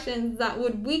numerous actions that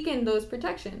would weaken those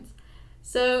protections.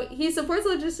 So he supports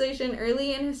legislation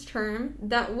early in his term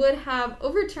that would have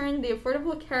overturned the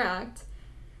Affordable Care Act,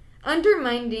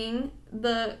 undermining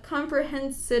the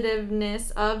comprehensiveness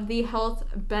of the health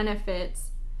benefits.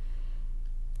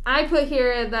 I put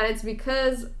here that it's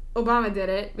because Obama did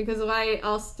it, because why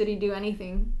else did he do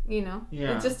anything, you know?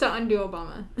 Yeah. It's just to undo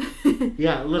Obama.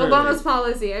 Yeah, literally. Obama's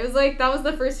policy. I was like, that was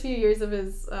the first few years of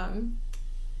his,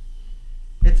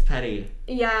 It's petty.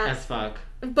 yeah. As fuck.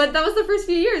 But that was the first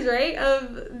few years, right,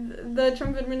 of the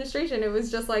Trump administration. It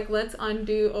was just like, let's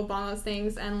undo Obama's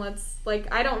things, and let's,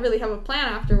 like, I don't really have a plan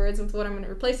afterwards with what I'm going to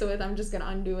replace it with. I'm just going to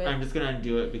undo it. I'm just going to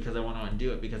undo it because I want to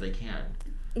undo it because I can.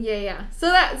 Yeah. So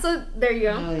there you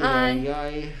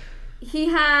go. He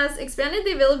has expanded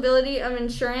the availability of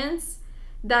insurance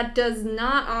that does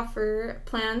not offer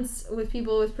plans with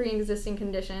people with pre-existing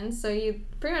conditions. So you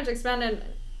pretty much expanded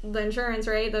the insurance,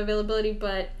 right, the availability,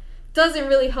 but doesn't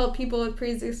really help people with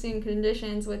pre-existing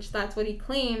conditions, which that's what he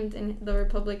claimed in the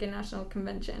Republican National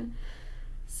Convention.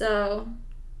 So,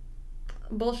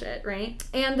 bullshit, right?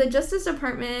 And the Justice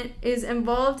Department is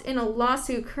involved in a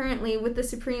lawsuit currently with the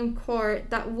Supreme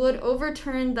Court that would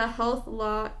overturn the health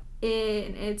law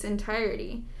in its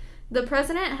entirety. The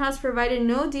president has provided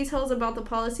no details about the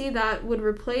policy that would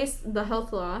replace the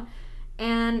health law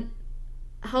and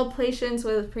help patients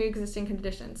with pre-existing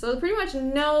conditions. So pretty much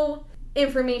no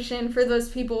information for those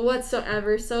people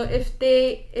whatsoever. So if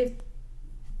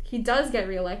he does get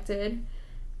reelected,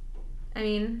 I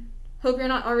mean, hope you're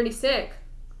not already sick.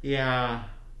 Yeah.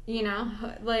 You know,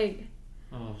 like.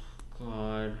 Oh,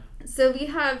 God. So we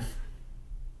have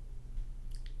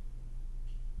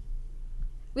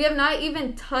not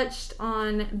even touched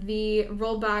on the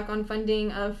rollback on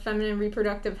funding of feminine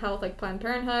reproductive health, like Planned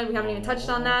Parenthood. We haven't even touched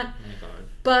on that. Oh my God.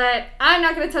 But I'm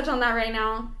not going to touch on that right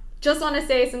now. Just want to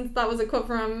say, since that was a quote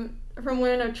from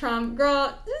Women of Trump,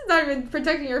 girl, this is not even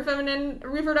protecting your feminine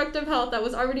reproductive health that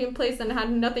was already in place and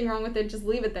had nothing wrong with it. Just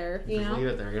leave it there, you know? Just leave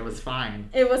it there. It was fine.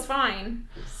 It was fine.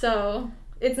 So,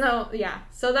 it's no, yeah.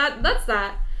 So that's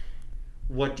that.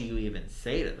 What do you even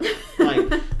say to that?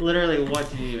 Like, literally, what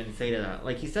do you even say to that?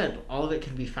 Like you said, all of it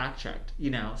can be fact-checked,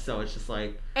 you know? So it's just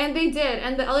like... And they did.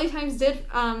 And the LA Times did,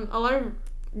 a lot of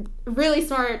really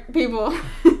smart people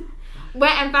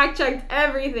went and fact-checked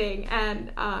everything.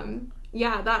 And,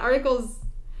 yeah, that article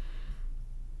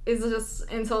is just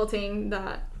insulting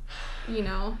that, you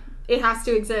know, it has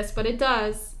to exist. But it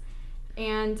does.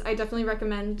 And I definitely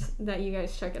recommend that you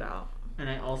guys check it out. And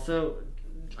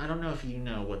I don't know if you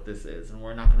know what this is, and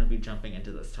we're not going to be jumping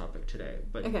into this topic today,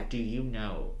 but okay. Do you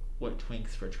know what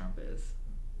Twinks for Trump is?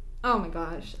 Oh my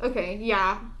gosh. Okay,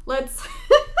 yeah. Let's...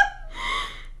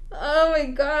 Oh my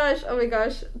gosh.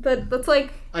 That's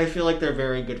like... I feel like they're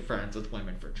very good friends with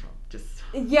Women for Trump. Just...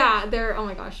 Yeah, they're, oh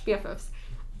my gosh, BFFs.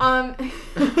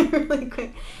 Really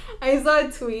quick. I saw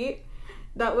a tweet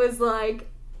that was like,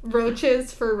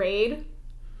 roaches for Raid.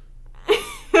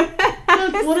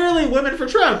 That's literally Women for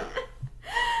Trump.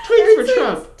 Twinks for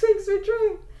Trump. Twinks for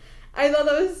Trump. I thought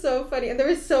that was so funny. And there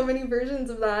were so many versions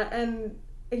of that. And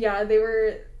yeah, they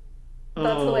were...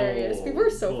 That's hilarious. People are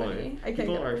so funny.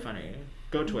 People are funny.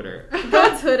 Go Twitter.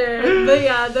 Go Twitter. But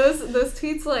yeah, those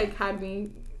tweets like had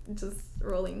me just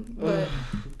rolling. But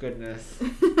goodness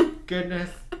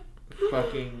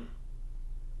fucking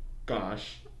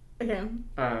gosh. Okay.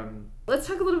 Let's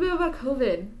talk a little bit about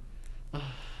COVID.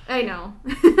 I know.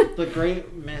 The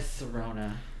great Miss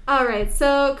Rona. All right,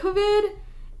 so COVID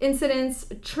incidents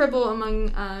triple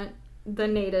among the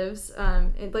natives,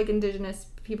 like indigenous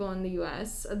people in the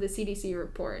U.S. The CDC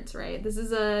reports, right? This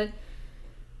is an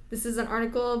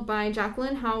article by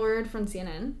Jacqueline Howard from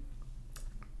CNN.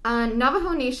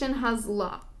 Navajo Nation has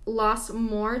lost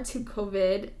more to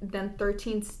COVID than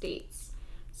 13 states.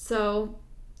 So,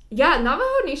 yeah,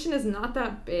 Navajo Nation is not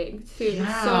that big, too.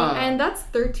 Yeah. So, and that's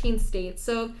 13 states.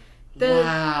 So,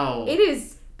 wow. It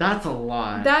is... That's a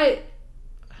lot.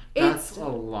 It's a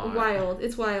lot. Wild.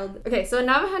 It's wild. Okay, so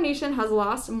Navajo Nation has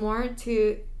lost more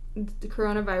to the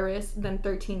coronavirus than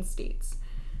 13 states.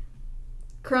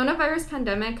 Coronavirus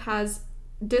pandemic has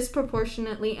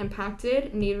disproportionately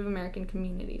impacted Native American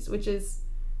communities, which is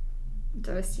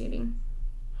devastating.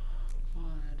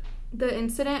 God. The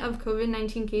incident of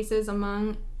COVID-19 cases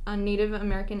among Native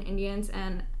American Indians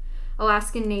and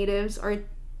Alaskan Natives are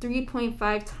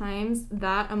 3.5 times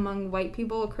that among white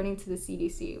people, according to the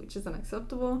CDC, which is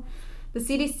unacceptable. The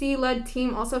CDC-led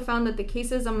team also found that the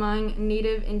cases among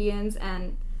Native Indians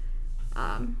and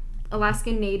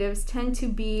Alaskan Natives tend to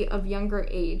be of younger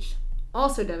age.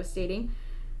 Also devastating.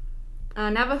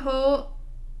 Navajo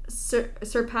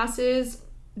surpasses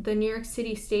the New York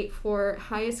City state for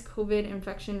highest COVID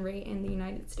infection rate in the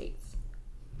United States.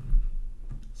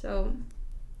 So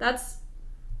that's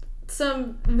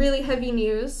some really heavy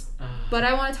news, but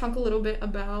I want to talk a little bit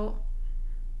about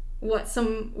what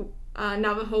some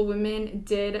Navajo women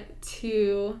did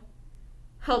to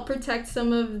help protect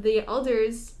some of the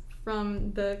elders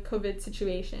from the COVID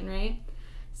situation, right?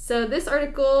 So this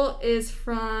article is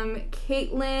from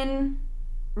Caitlin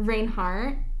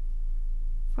Reinhart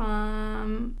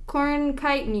from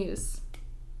Cornkite News.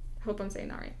 I hope I'm saying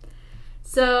that right.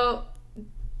 So,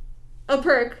 a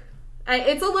perk.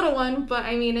 It's a little one, but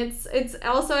I mean, it's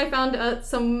also, I found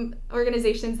some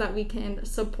organizations that we can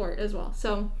support as well.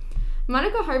 So,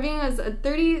 Monica Harvey, as a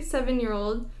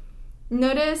 37-year-old,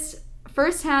 noticed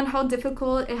firsthand how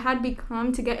difficult it had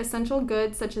become to get essential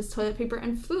goods such as toilet paper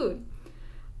and food.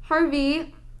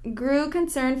 Harvey grew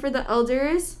concerned for the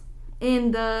elders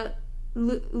in the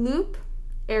Loop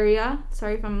area.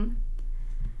 Sorry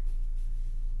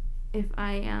if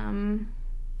I am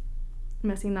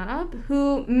messing that up.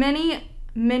 Who many of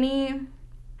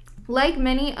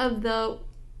the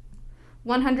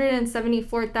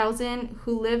 174,000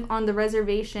 who live on the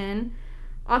reservation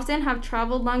often have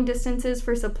traveled long distances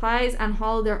for supplies and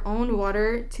haul their own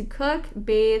water to cook,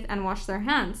 bathe, and wash their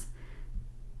hands.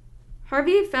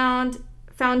 Harvey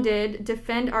founded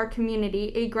Defend Our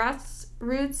Community, a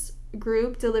grassroots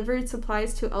group delivered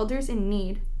supplies to elders in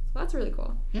need. So that's really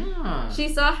cool. Yeah. She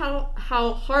saw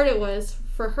how hard it was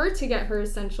for her to get her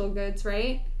essential goods,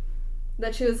 right?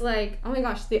 That she was like, oh my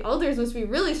gosh, the elders must be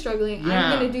really struggling.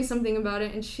 Yeah. I'm going to do something about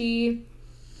it. And she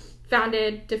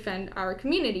founded Defend Our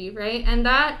Community, right? And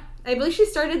that, I believe she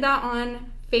started that on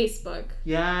Facebook.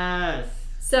 Yes.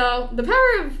 So the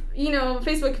power of,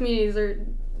 Facebook communities are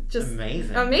just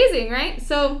amazing, right?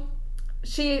 So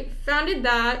she founded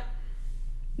that.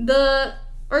 The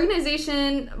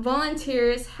organization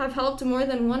volunteers have helped more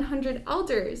than 100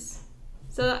 elders.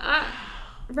 So,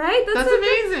 right? That's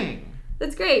amazing.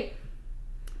 That's great.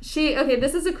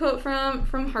 This is a quote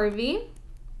from Harvey.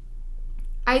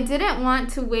 I didn't want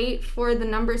to wait for the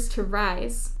numbers to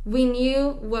rise. We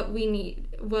knew what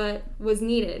was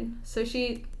needed. So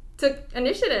she took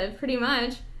initiative, pretty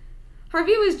much.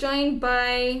 Harvey was joined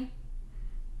by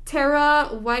Tara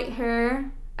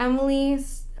Whitehair, Emily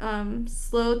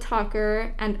Slow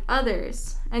Talker, and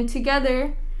others. And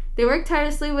together, they worked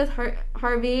tirelessly with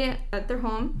Harvey at their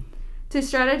home to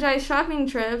strategize shopping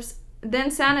trips, then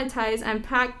sanitize and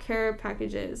pack care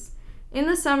packages. In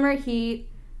the summer heat,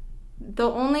 the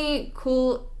only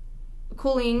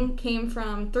cooling came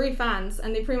from 3 fans,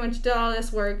 and they pretty much did all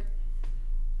this work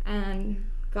and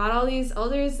got all these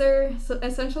elders their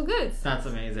essential goods. That's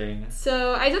amazing.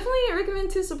 So I definitely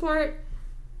recommend to support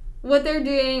what they're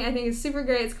doing. I think it's super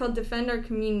great. It's called Defend Our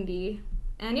Community.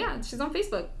 And yeah, she's on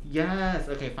Facebook. Yes.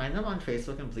 Okay, find them on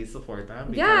Facebook and please support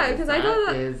them. Because I know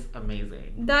that is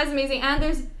amazing. That is amazing. And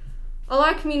there's a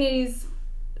lot of communities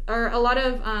or a lot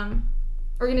of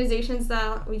organizations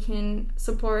that we can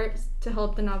support to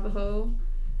help the Navajo,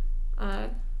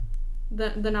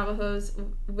 the Navajos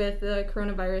with the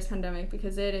coronavirus pandemic,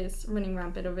 because it is running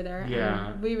rampant over there.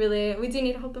 Yeah. And we do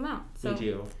need to help them out. So. We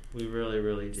do. We really,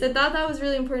 really do. So that was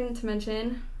really important to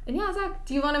mention. And yeah, Zach,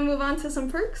 do you want to move on to some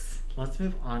perks? Let's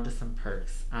move on to some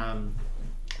perks.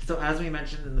 So as we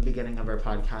mentioned in the beginning of our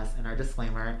podcast, in our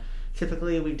disclaimer,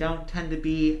 Typically, we don't tend to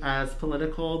be as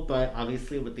political, but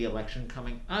obviously with the election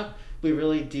coming up, we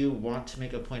really do want to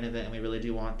make a point of it, and we really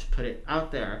do want to put it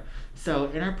out there. So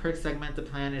in our perk segment, the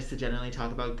plan is to generally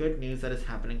talk about good news that is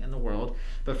happening in the world,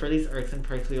 but for these irks and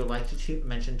perks, we would like to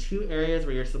mention 2 areas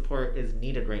where your support is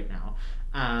needed right now.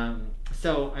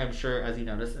 So I'm sure, as you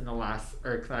noticed in the last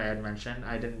irk that I had mentioned,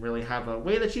 I didn't really have a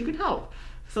way that you can help.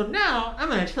 So now I'm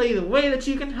going to tell you the way that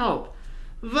you can help.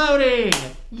 Voting!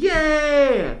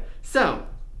 Yay! So,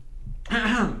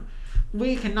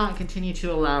 we cannot continue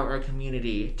to allow our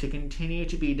community to continue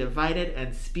to be divided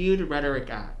and spewed rhetoric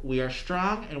at. We are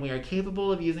strong and we are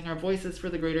capable of using our voices for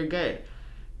the greater good.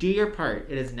 Do your part.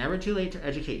 It is never too late to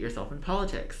educate yourself in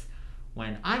politics.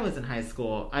 When I was in high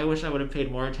school, I wish I would have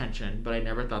paid more attention, but I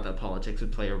never thought that politics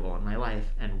would play a role in my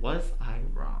life, and was I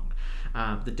wrong?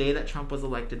 The day that Trump was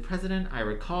elected president, I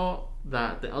recall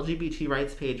that the LGBT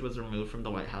rights page was removed from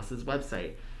the White House's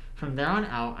website. From there on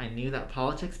out, I knew that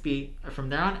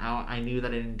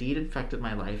it indeed affected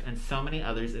my life and so many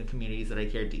others in communities that I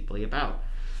care deeply about.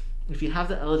 If you have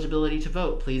the eligibility to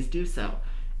vote, please do so.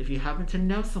 If you happen to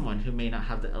know someone who may not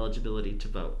have the eligibility to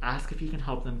vote, ask if you can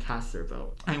help them cast their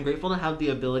vote. I am grateful to have the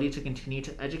ability to continue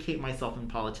to educate myself in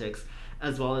politics,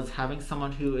 as well as having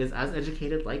someone who is as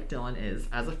educated like Dylan is,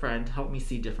 as a friend, to help me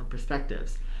see different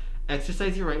perspectives.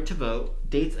 Exercise your right to vote.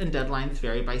 Dates and deadlines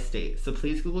vary by state, so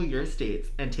please Google your states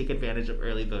and take advantage of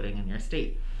early voting in your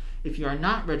state. If you are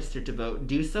not registered to vote,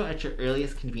 do so at your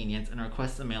earliest convenience and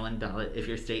request a mail-in ballot if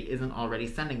your state isn't already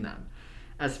sending them.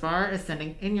 As far as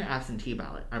sending in your absentee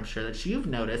ballot, I'm sure that you've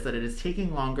noticed that it is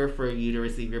taking longer for you to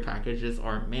receive your packages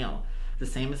or mail. The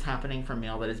same is happening for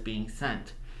mail that is being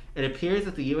sent. It appears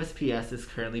that the USPS is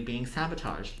currently being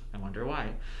sabotaged. I wonder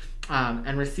why.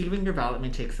 And receiving your ballot may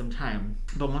take some time.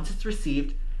 But once it's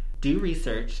received, do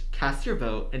research, cast your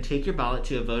vote, and take your ballot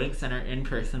to a voting center in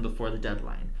person before the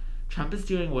deadline. Trump is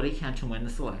doing what he can to win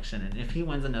this election, and if he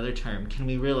wins another term, can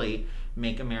we really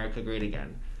make America great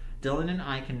again? Dylan and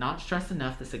I cannot stress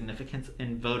enough the significance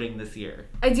in voting this year.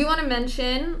 I do want to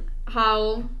mention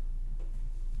how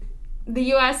the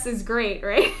U.S. is great,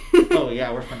 right? Oh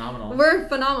yeah, we're phenomenal. We're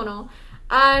phenomenal.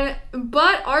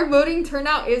 But our voting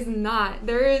turnout is not.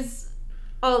 There is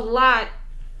a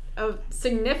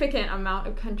significant amount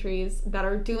of countries that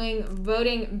are doing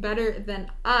voting better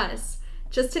than us.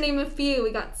 Just to name a few,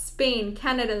 we got Spain,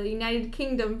 Canada, the United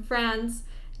Kingdom, France,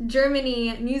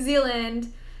 Germany, New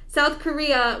Zealand, South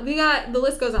Korea. The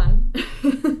list goes on.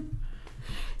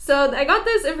 So I got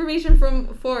this information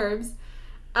from Forbes.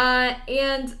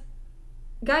 And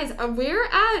guys, we're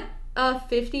at a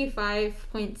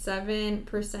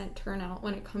 55.7% turnout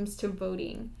when it comes to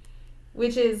voting,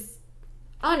 which is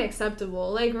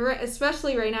unacceptable. Like,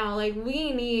 especially right now, like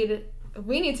we need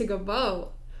to go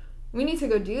vote. We need to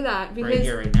go do that because right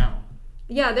here, right now.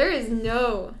 Yeah, there is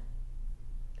no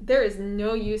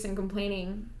use in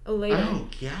complaining later. Oh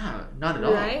yeah, not at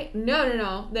all. Right?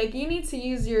 No. Like, you need to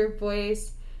use your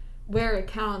voice where it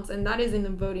counts, and that is in the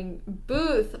voting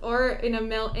booth or in a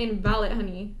mail-in ballot,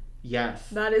 honey. Yes.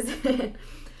 That is it.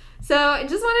 So I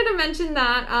just wanted to mention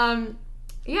that.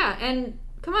 Yeah, and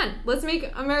come on, let's make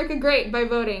America great by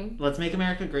voting. Let's make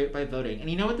America great by voting. And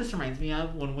you know what this reminds me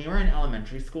of? When we were in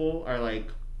elementary school, or like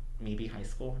maybe high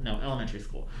school? No, elementary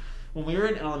school. When we were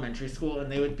in elementary school,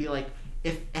 and they would be like,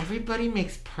 if everybody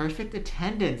makes perfect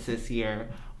attendance this year,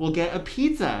 we'll get a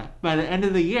pizza by the end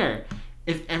of the year.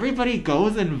 If everybody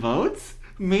goes and votes,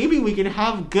 maybe we can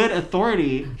have good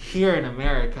authority here in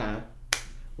America.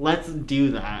 Let's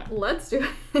do that. Let's do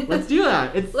it. Let's do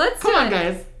that. Come on,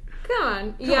 guys. Come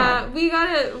on. We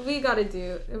gotta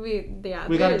do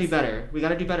better. We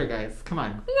gotta do better, guys. Come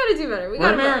on. We gotta do better.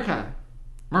 We're America.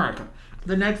 America.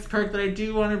 The next perk that I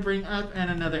do want to bring up, and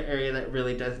another area that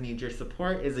really does need your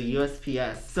support, is the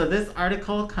USPS. So this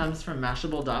article comes from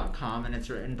Mashable.com, and it's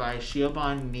written by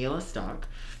Siobhan Neelastock.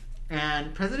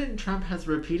 And President Trump has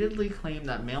repeatedly claimed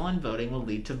that mail-in voting will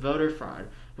lead to voter fraud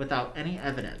without any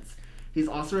evidence. He's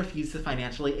also refused to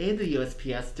financially aid the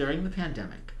USPS during the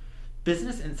pandemic.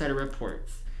 Business Insider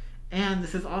reports. And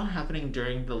this is all happening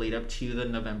during the lead up to the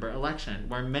November election,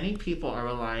 where many people are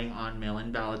relying on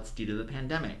mail-in ballots due to the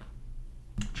pandemic.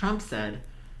 Trump said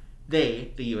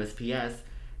they, the USPS,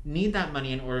 need that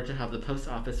money in order to have the post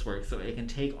office work so it can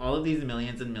take all of these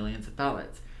millions and millions of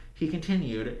ballots. He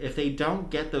continued, if they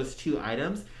don't get those 2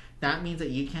 items, that means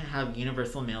that you can't have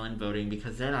universal mail-in voting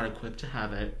because they're not equipped to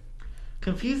have it.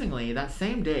 Confusingly, that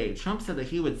same day, Trump said that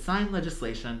he would sign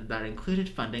legislation that included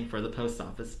funding for the post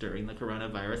office during the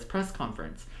coronavirus press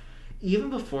conference.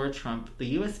 Even before Trump,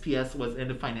 the USPS was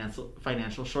in a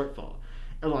financial shortfall.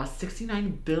 It lost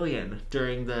 $69 billion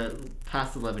during the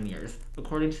past 11 years,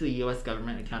 according to the U.S.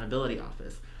 Government Accountability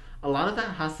Office. A lot of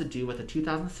that has to do with a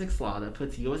 2006 law that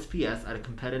puts USPS at a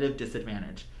competitive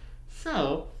disadvantage.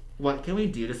 So, what can we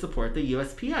do to support the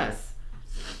USPS?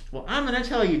 Well, I'm going to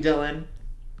tell you, Dylan.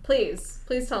 Please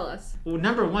tell us. Well,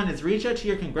 number one is reach out to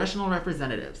your congressional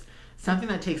representatives. Something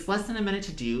that takes less than a minute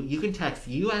to do. You can text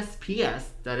USPS,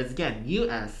 that is again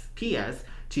USPS,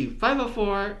 to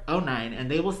 50409, and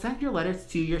they will send your letters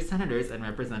to your senators and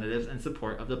representatives in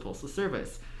support of the Postal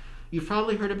Service. You've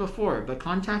probably heard it before, but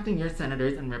contacting your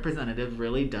senators and representatives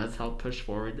really does help push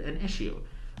forward an issue.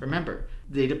 Remember,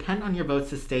 they depend on your votes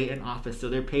to stay in office, so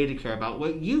they're paid to care about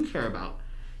what you care about.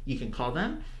 You can call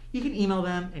them, you can email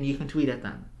them, and you can tweet at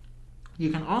them. You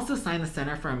can also sign the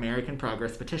Center for American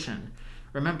Progress petition.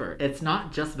 Remember, it's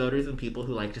not just voters and people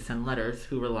who like to send letters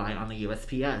who rely on the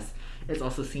USPS. It's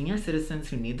also senior citizens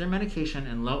who need their medication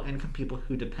and low-income people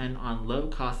who depend on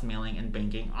low-cost mailing and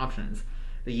banking options.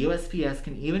 The USPS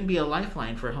can even be a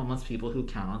lifeline for homeless people who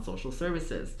count on social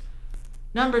services.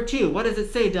 Number 2, what does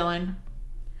it say, Dylan?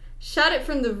 Shout it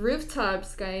from the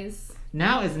rooftops, guys.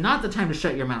 Now is not the time to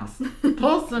shut your mouth.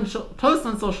 Post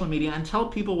on social media and tell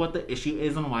people what the issue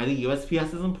is and why the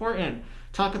USPS is important.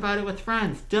 Talk about it with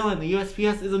friends. Dylan, the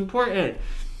USPS is important.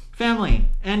 Family,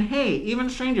 and hey, even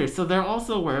strangers, so they're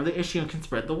also aware of the issue and can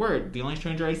spread the word. The only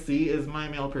stranger I see is my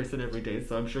mail person every day,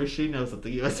 so I'm sure she knows that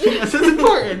the USPS is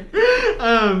important.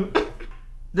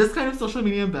 This kind of social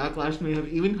media backlash may have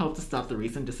even helped to stop the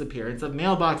recent disappearance of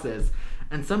mailboxes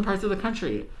in some parts of the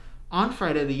country. On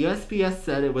Friday, the USPS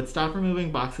said it would stop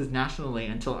removing boxes nationally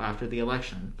until after the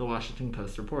election, the Washington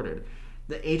Post reported.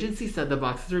 The agency said the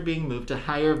boxes were being moved to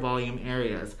higher volume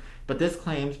areas, but this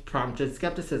claim prompted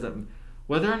skepticism.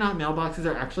 Whether or not mailboxes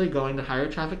are actually going to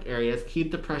higher traffic areas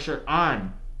keep the pressure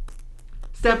on.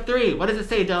 Step 3, what does it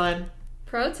say, Dylan?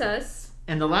 Protests.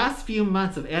 In the last few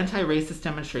months of anti-racist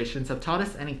demonstrations have taught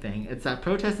us anything, it's that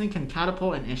protesting can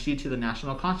catapult an issue to the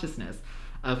national consciousness.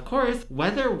 Of course,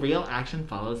 whether real action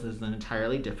follows is an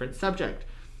entirely different subject.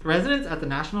 Residents at the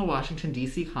National Washington,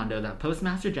 D.C. condo that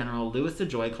Postmaster General Louis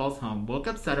DeJoy calls home woke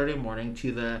up Saturday morning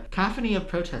to the cacophony of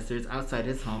protesters outside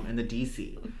his home in the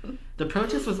D.C. The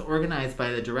protest was organized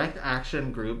by the Direct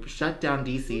Action Group Shut Down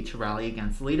D.C. to rally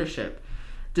against leadership.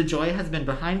 DeJoy has been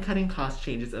behind cutting cost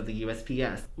changes of the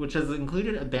USPS, which has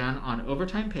included a ban on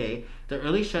overtime pay, the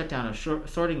early shutdown of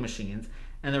sorting machines,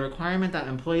 and the requirement that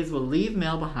employees will leave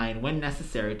mail behind when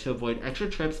necessary to avoid extra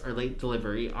trips or late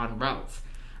delivery on routes.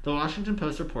 The Washington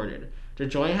Post reported,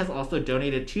 DeJoy has also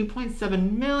donated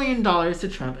 $2.7 million to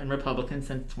Trump and Republicans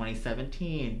since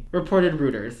 2017, reported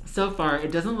Reuters. So far,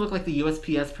 it doesn't look like the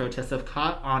USPS protests have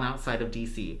caught on outside of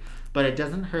DC, but it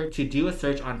doesn't hurt to do a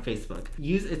search on Facebook.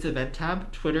 Use its event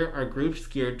tab, Twitter, or groups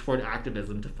geared toward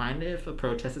activism to find if a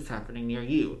protest is happening near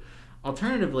you.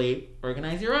 Alternatively,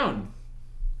 organize your own.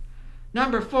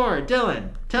 Number 4, Dylan,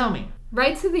 tell me.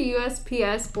 Write to the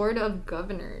USPS Board of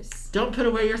Governors. Don't put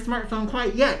away your smartphone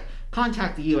quite yet.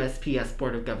 Contact the USPS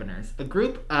Board of Governors, a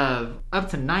group of up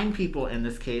to 9 people in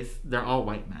this case. They're all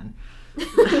white men.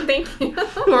 Thank you.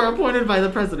 Who are appointed by the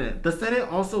president. The Senate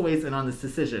also weighs in on this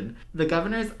decision. The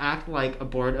governors act like a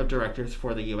board of directors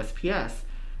for the USPS.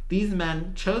 These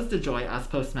men chose DeJoy as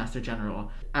Postmaster General,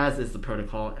 as is the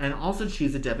protocol, and also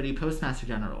choose a Deputy Postmaster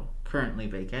General, currently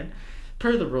vacant.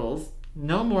 Per the rules,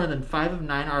 no more than 5 of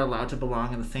 9 are allowed to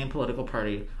belong in the same political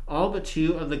party. All but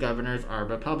 2 of the governors are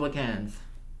Republicans.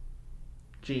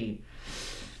 Gee.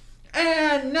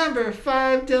 And number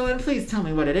 5, Dylan, please tell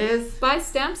me what it is. Buy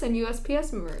stamps and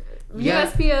USPS merch.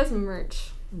 Yes. USPS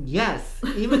merch. Yes.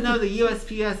 Even though the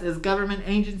USPS is a government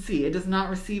agency, it does not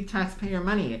receive taxpayer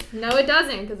money. No, it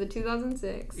doesn't, because of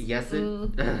 2006. Yes,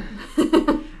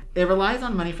 it... It relies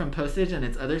on money from postage and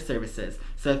its other services,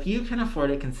 so if you can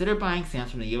afford it, consider buying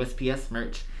stamps from the USPS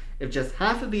merch. If just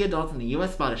half of the adults in the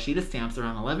U.S. bought a sheet of stamps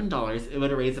around $11, it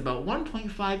would raise about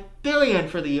 $1.5 billion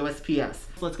for the USPS.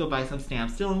 So let's go buy some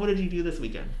stamps. Dylan, what did you do this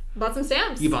weekend? Bought some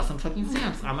stamps. You bought some fucking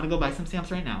stamps. I'm gonna go buy some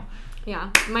stamps right now. Yeah,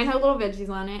 mine have little veggies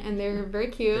on it, and they're very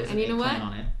cute. There's and you know what?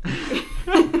 On it.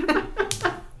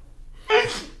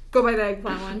 Go buy the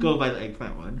eggplant one. Go buy the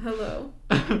eggplant one. Hello.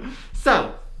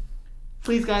 So,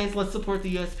 please, guys, let's support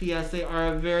the USPS. They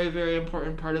are a very, very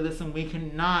important part of this, and we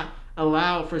cannot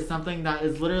allow for something that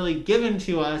is literally given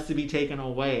to us to be taken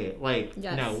away. Like,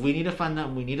 yes. No, we need to fund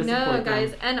them. We need to support them. No,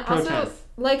 guys, and Protest. also,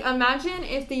 like, imagine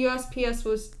if the USPS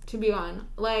was to be on.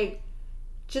 Like,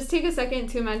 just take a second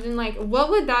to imagine, like, what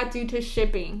would that do to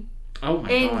shipping? Oh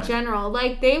my in God. general.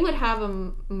 Like, they would have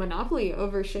a monopoly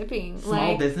over shipping. Small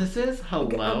like, businesses,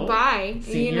 hello. Bye.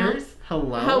 Seniors,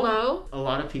 hello. Hello. A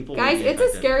lot of people. Guys, will be it's a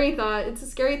affected. scary thought. It's a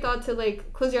scary thought to,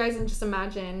 like, close your eyes and just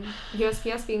imagine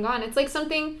USPS being gone. It's like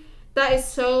something that is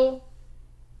so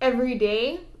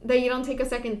everyday that you don't take a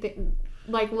second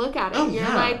look at it. Oh, You're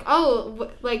yeah. like, oh,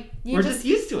 like, We're just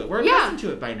used to it. We're Yeah. accustomed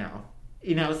to it by now.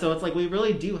 You know, so it's like we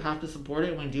really do have to support it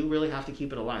and we do really have to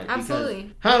keep it alive. Absolutely.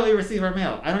 Because how do we receive our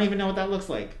mail? I don't even know what that looks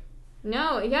like.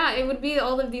 No, yeah, it would be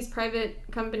all of these private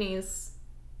companies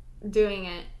doing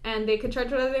it, and they could charge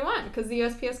whatever they want because the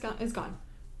USPS is gone.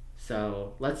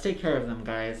 So let's take care of them,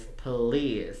 guys.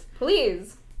 Please.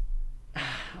 Please.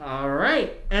 All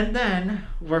right. And then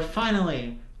we're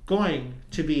finally going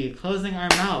to be closing our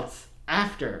mouths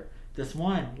after this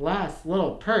one last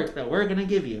little perk that we're going to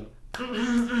give you.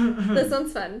 This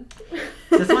one's fun.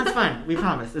 This one's fun. We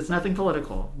promise. It's nothing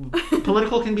political.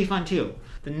 Political can be fun too.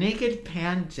 The Naked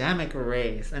Pandemic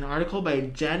Race, an article by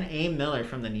Jen A. Miller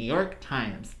from the New York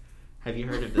Times. Have you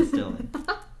heard of this, Dylan?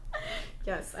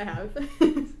 Yes, I have.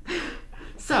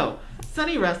 So,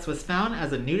 Sunny Rest was found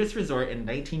as a nudist resort in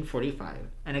 1945,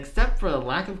 and except for the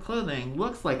lack of clothing,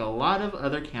 looks like a lot of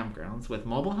other campgrounds with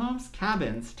mobile homes,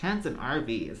 cabins, tents, and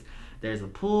RVs. There's a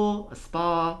pool, a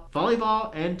spa,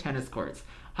 volleyball, and tennis courts.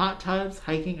 Hot tubs,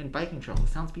 hiking, and biking trails.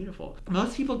 Sounds beautiful.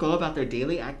 Most people go about their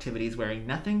daily activities wearing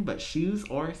nothing but shoes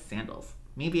or sandals.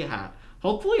 Maybe a hat.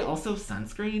 Hopefully also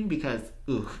sunscreen because,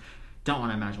 don't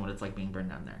want to imagine what it's like being burned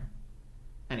down there.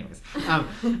 Anyways,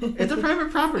 it's a private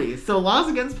property, so laws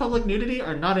against public nudity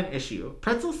are not an issue.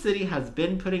 Pretzel City has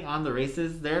been putting on the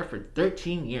races there for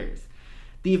 13 years.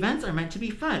 The events are meant to be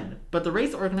fun, but the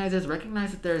race organizers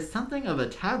recognize that there is something of a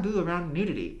taboo around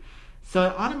nudity. So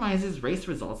it automizes race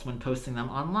results when posting them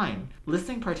online,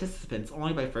 listing participants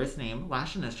only by first name,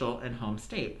 last initial, and home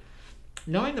state.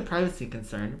 Knowing the privacy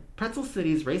concern, Pretzel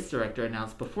City's race director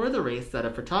announced before the race that a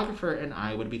photographer and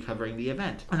I would be covering the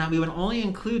event, and that we would only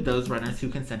include those runners who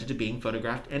consented to being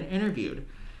photographed and interviewed.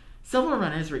 Several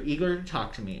runners were eager to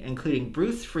talk to me, including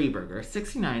Bruce Freeberger,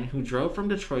 69, who drove from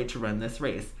Detroit to run this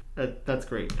race. That's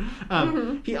great.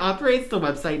 He operates the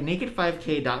website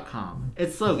naked5k.com.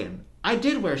 Its slogan, I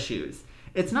did wear shoes.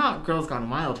 It's not Girls Gone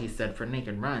Wild, he said, for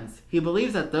naked runs. He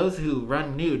believes that those who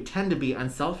run nude tend to be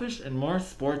unselfish and more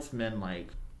sportsmanlike.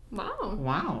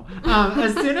 Wow.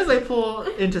 As soon as I pull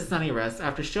into Sunny Rest,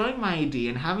 after showing my ID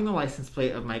and having the license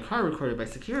plate of my car recorded by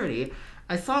security,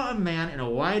 I saw a man in a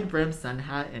wide-brimmed sun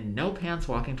hat and no pants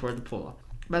walking toward the pool.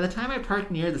 By the time I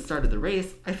parked near the start of the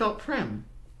race, I felt prim.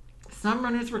 Some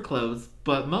runners were clothed,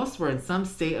 but most were in some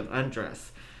state of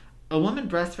undress. A woman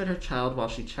breastfed her child while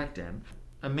she checked in.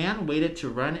 A man waited to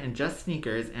run in just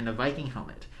sneakers and a Viking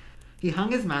helmet. He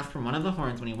hung his mask from one of the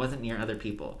horns when he wasn't near other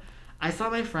people. I saw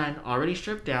my friend already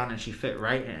stripped down and she fit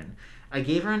right in. I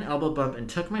gave her an elbow bump and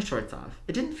took my shorts off.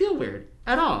 It didn't feel weird,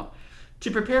 at all.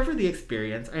 To prepare for the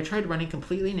experience, I tried running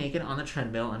completely naked on the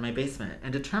treadmill in my basement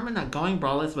and determined that going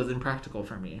braless was impractical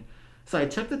for me. So I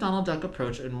took the Donald Duck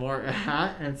approach and wore a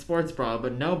hat and sports bra,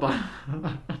 but no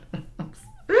bottoms.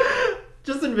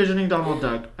 Just envisioning Donald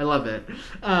Duck. I love it.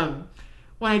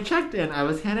 When I checked in, I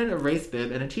was handed a race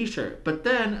bib and a t-shirt, but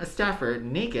then a staffer,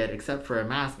 naked except for a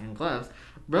mask and gloves,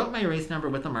 wrote my race number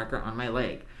with a marker on my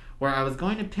leg. Where I was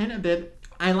going to pin a bib,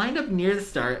 I lined up near the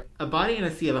start, a body in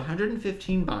a sea of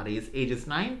 115 bodies, ages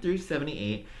 9 through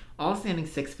 78, all standing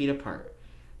 6 feet apart.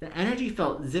 The energy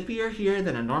felt zippier here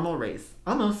than a normal race,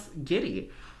 almost giddy.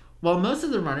 While most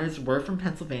of the runners were from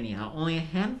Pennsylvania, only a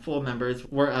handful of members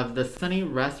were of the Sunny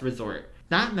Rest Resort.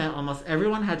 That meant almost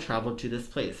everyone had traveled to this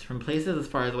place, from places as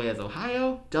far away as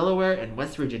Ohio, Delaware, and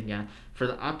West Virginia, for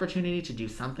the opportunity to do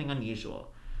something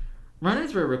unusual.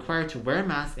 Runners were required to wear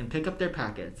masks and pick up their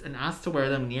packets, and asked to wear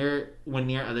them when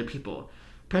near other people.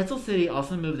 Pretzel City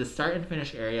also moved the start and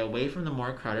finish area away from the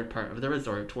more crowded part of the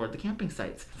resort toward the camping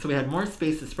sites, so we had more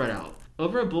space to spread out.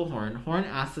 Over a bullhorn, Horn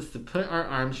asked us to put our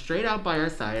arms straight out by our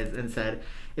sides and said,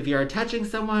 "If you are touching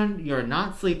someone you are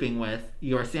not sleeping with,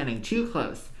 you are standing too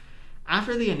close."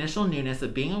 After the initial newness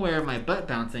of being aware of my butt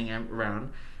bouncing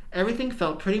around, everything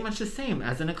felt pretty much the same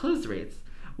as in a closed race.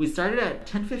 We started at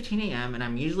 10:15 a.m. and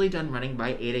I'm usually done running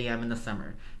by 8 a.m. in the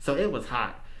summer, so it was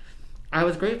hot. I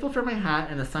was grateful for my hat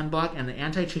and the sunblock and the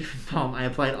anti-chafing foam I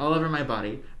applied all over my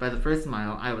body. By the first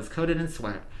mile, I was coated in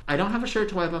sweat. "I don't have a shirt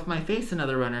to wipe off my face,"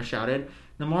 another runner shouted.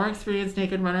 The more experienced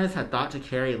naked runners had thought to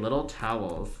carry little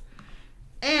towels.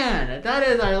 And that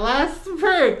is our last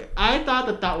perk. I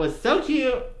thought that was so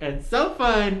cute and so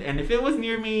fun, and if it was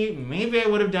near me, maybe I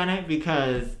would have done it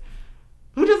because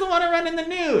who doesn't want to run in the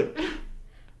nude?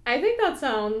 I think that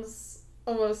sounds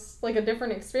almost like a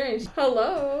different experience.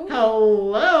 Hello.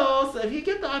 Hello. So if you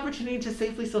get the opportunity to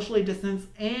safely socially distance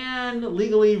and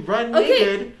legally run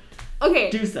naked,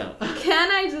 do so.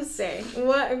 Can I just say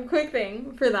a quick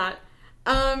thing for that?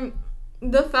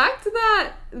 The fact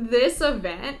that this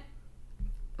event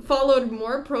followed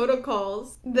more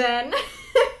protocols than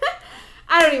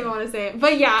I don't even want to say it,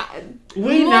 but yeah,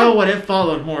 we know what it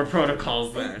followed more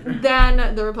protocols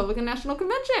than the Republican National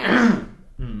Convention.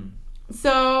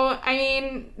 So, I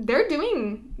mean, they're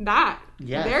doing that.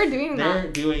 Yes, they're doing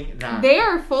that. They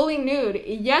are fully nude,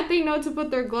 yet they know to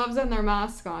put their gloves and their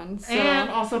mask on. So. And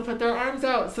also put their arms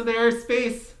out so they are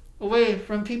space away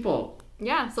from people.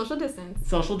 Yeah, social distance.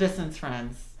 Social distance,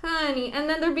 friends. Honey, and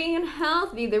then they're being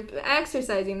healthy. They're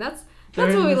exercising. That's what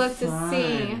we love to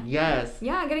see. Yes.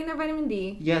 Yeah, getting their vitamin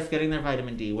D. Yes, getting their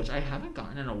vitamin D, which I haven't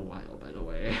gotten in a while, by the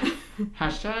way.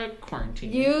 Hashtag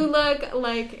quarantine. You look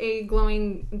like a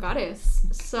glowing goddess,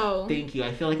 so... Thank you.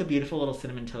 I feel like a beautiful little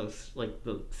cinnamon toast, like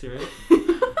the cereal.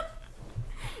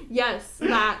 Yes,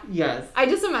 that. Yes. I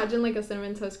just imagine like a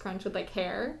cinnamon toast crunch with like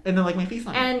hair. And then like my face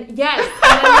on it. And yes,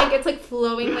 and then like it's like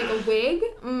flowing like a wig.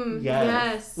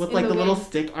 Yes. With like the little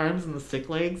stick arms and the stick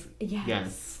legs.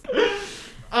 Yes.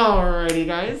 Alrighty,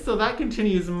 guys. So that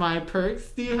continues my perks.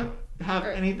 Do you have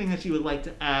anything that you would like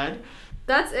to add?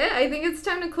 That's it. I think it's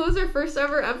time to close our first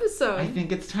ever episode. I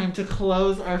think it's time to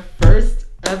close our first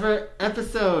ever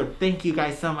episode. Thank you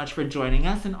guys so much for joining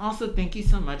us, and also thank you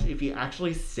so much if you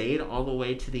actually stayed all the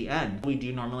way to the end. We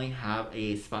do normally have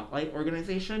a spotlight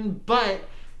organization, but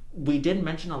we did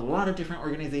mention a lot of different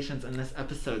organizations in this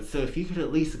episode, so if you could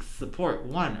at least support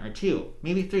 1 or 2,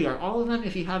 maybe 3, or all of them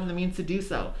if you have the means to do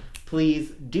so, please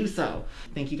do so.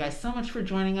 Thank you guys so much for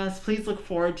joining us. Please look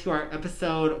forward to our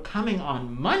episode coming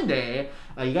on Monday.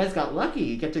 You guys got lucky.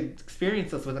 You get to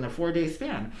experience us within a 4-day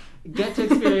span. Get to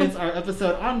experience our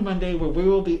episode on Monday where we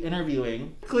will be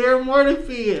interviewing Claire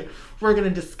Mortefi. We're going to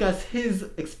discuss his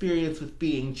experience with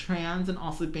being trans and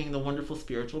also being the wonderful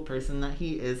spiritual person that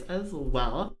he is as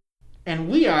well. And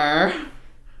we are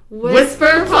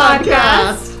Whisper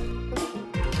Podcast.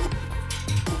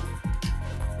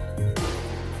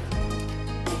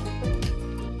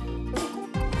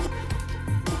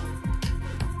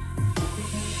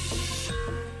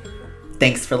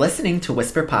 Thanks for listening to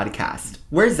Whisper Podcast.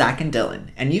 We're Zach and Dylan,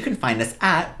 and you can find us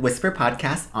at Whisper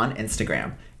Podcast on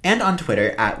Instagram and on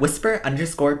Twitter at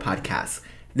Whisper_podcast.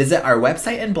 Visit our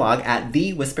website and blog at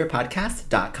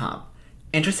thewhisperpodcast.com.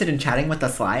 Interested in chatting with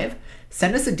us live?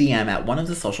 Send us a DM at one of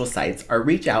the social sites or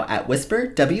reach out at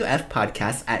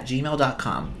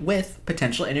whisperwfpodcast@gmail.com with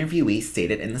potential interviewee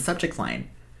stated in the subject line.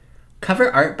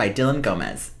 Cover art by Dylan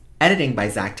Gomez. Editing by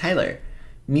Zach Tyler.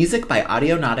 Music by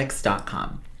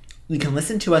Audionautics.com. You can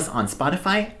listen to us on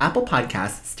Spotify, Apple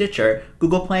Podcasts, Stitcher,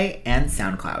 Google Play, and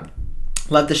SoundCloud.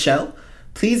 Love the show?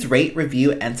 Please rate,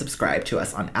 review, and subscribe to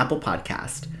us on Apple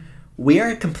Podcast. We are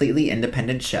a completely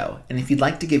independent show, and if you'd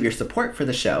like to give your support for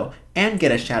the show and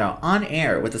get a shout out on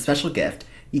air with a special gift,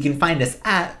 you can find us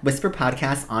at Whisper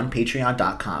Podcast on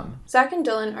Patreon.com. Zach and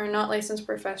Dylan are not licensed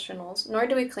professionals, nor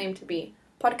do we claim to be.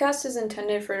 Podcast is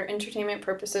intended for entertainment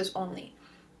purposes only.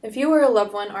 If you or a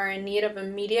loved one are in need of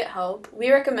immediate help,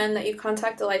 we recommend that you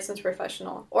contact a licensed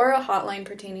professional or a hotline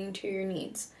pertaining to your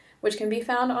needs, which can be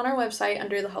found on our website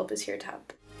under the Help Is Here tab.